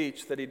his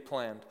speech that he'd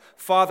planned.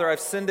 Father, I've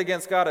sinned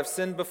against God. I've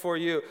sinned before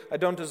you. I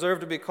don't deserve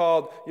to be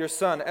called your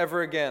son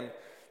ever again.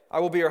 I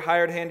will be your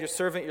hired hand, your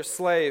servant, your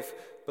slave.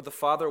 But the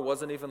father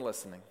wasn't even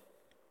listening.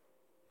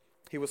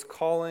 He was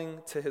calling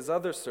to his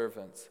other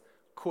servants,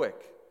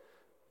 quick,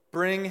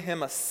 bring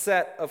him a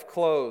set of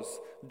clothes,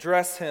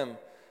 dress him,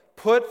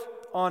 put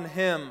on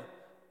him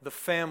the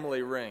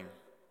family ring.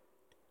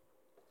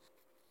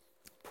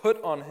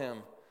 Put on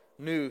him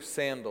new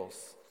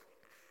sandals.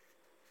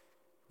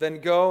 Then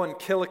go and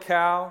kill a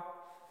cow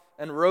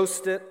and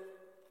roast it.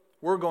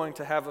 We're going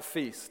to have a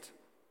feast.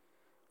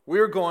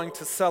 We're going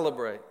to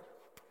celebrate.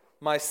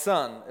 My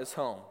son is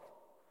home.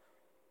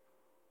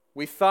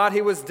 We thought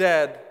he was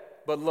dead,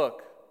 but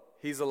look,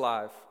 he's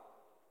alive.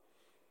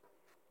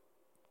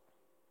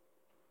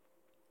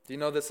 Do you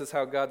know this is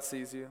how God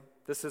sees you?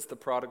 This is the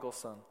prodigal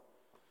son.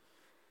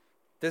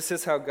 This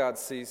is how God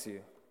sees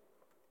you.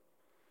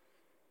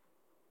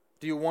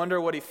 Do you wonder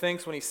what he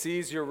thinks when he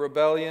sees your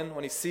rebellion,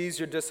 when he sees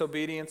your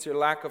disobedience, your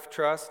lack of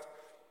trust?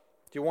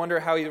 Do you wonder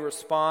how he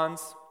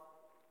responds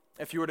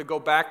if you were to go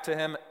back to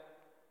him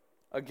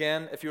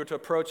again, if you were to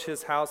approach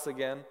his house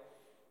again?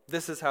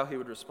 This is how he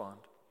would respond.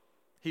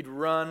 He'd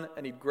run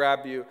and he'd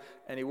grab you,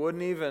 and he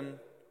wouldn't even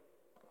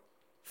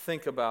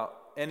think about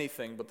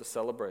anything but the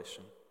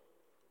celebration.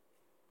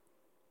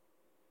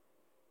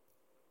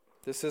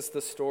 This is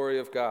the story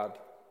of God.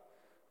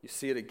 You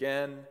see it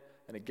again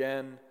and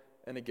again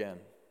and again.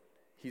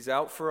 He's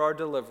out for our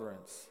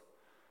deliverance,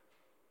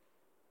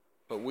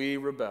 but we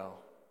rebel.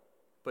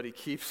 But he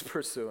keeps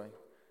pursuing.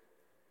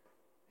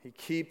 He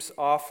keeps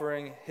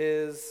offering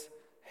his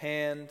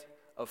hand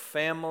of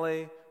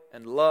family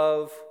and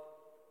love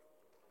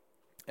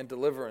and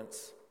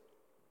deliverance.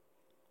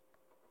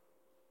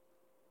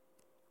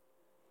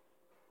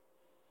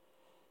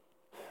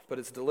 But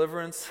his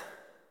deliverance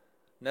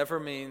never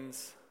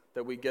means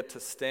that we get to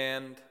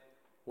stand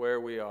where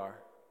we are.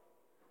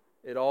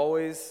 It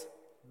always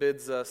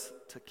bids us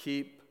to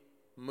keep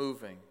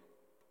moving.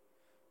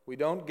 We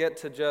don't get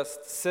to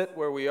just sit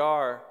where we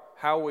are,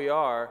 how we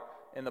are,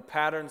 in the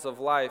patterns of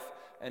life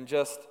and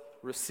just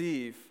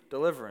receive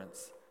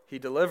deliverance. He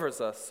delivers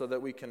us so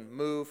that we can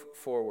move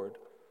forward.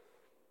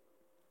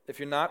 If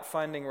you're not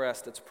finding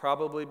rest, it's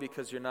probably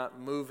because you're not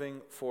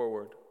moving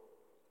forward.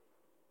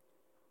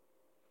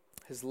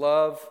 His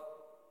love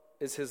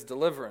is his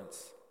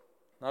deliverance,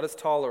 not his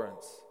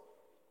tolerance.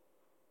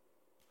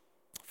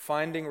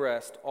 Finding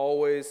rest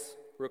always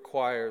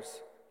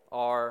requires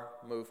our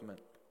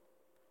movement.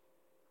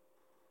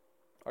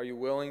 Are you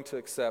willing to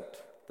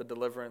accept the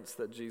deliverance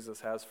that Jesus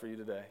has for you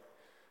today,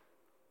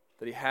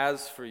 that he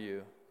has for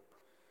you.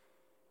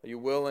 Are you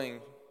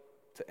willing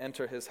to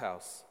enter his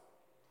house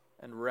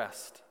and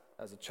rest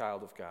as a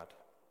child of God?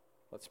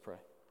 Let's pray.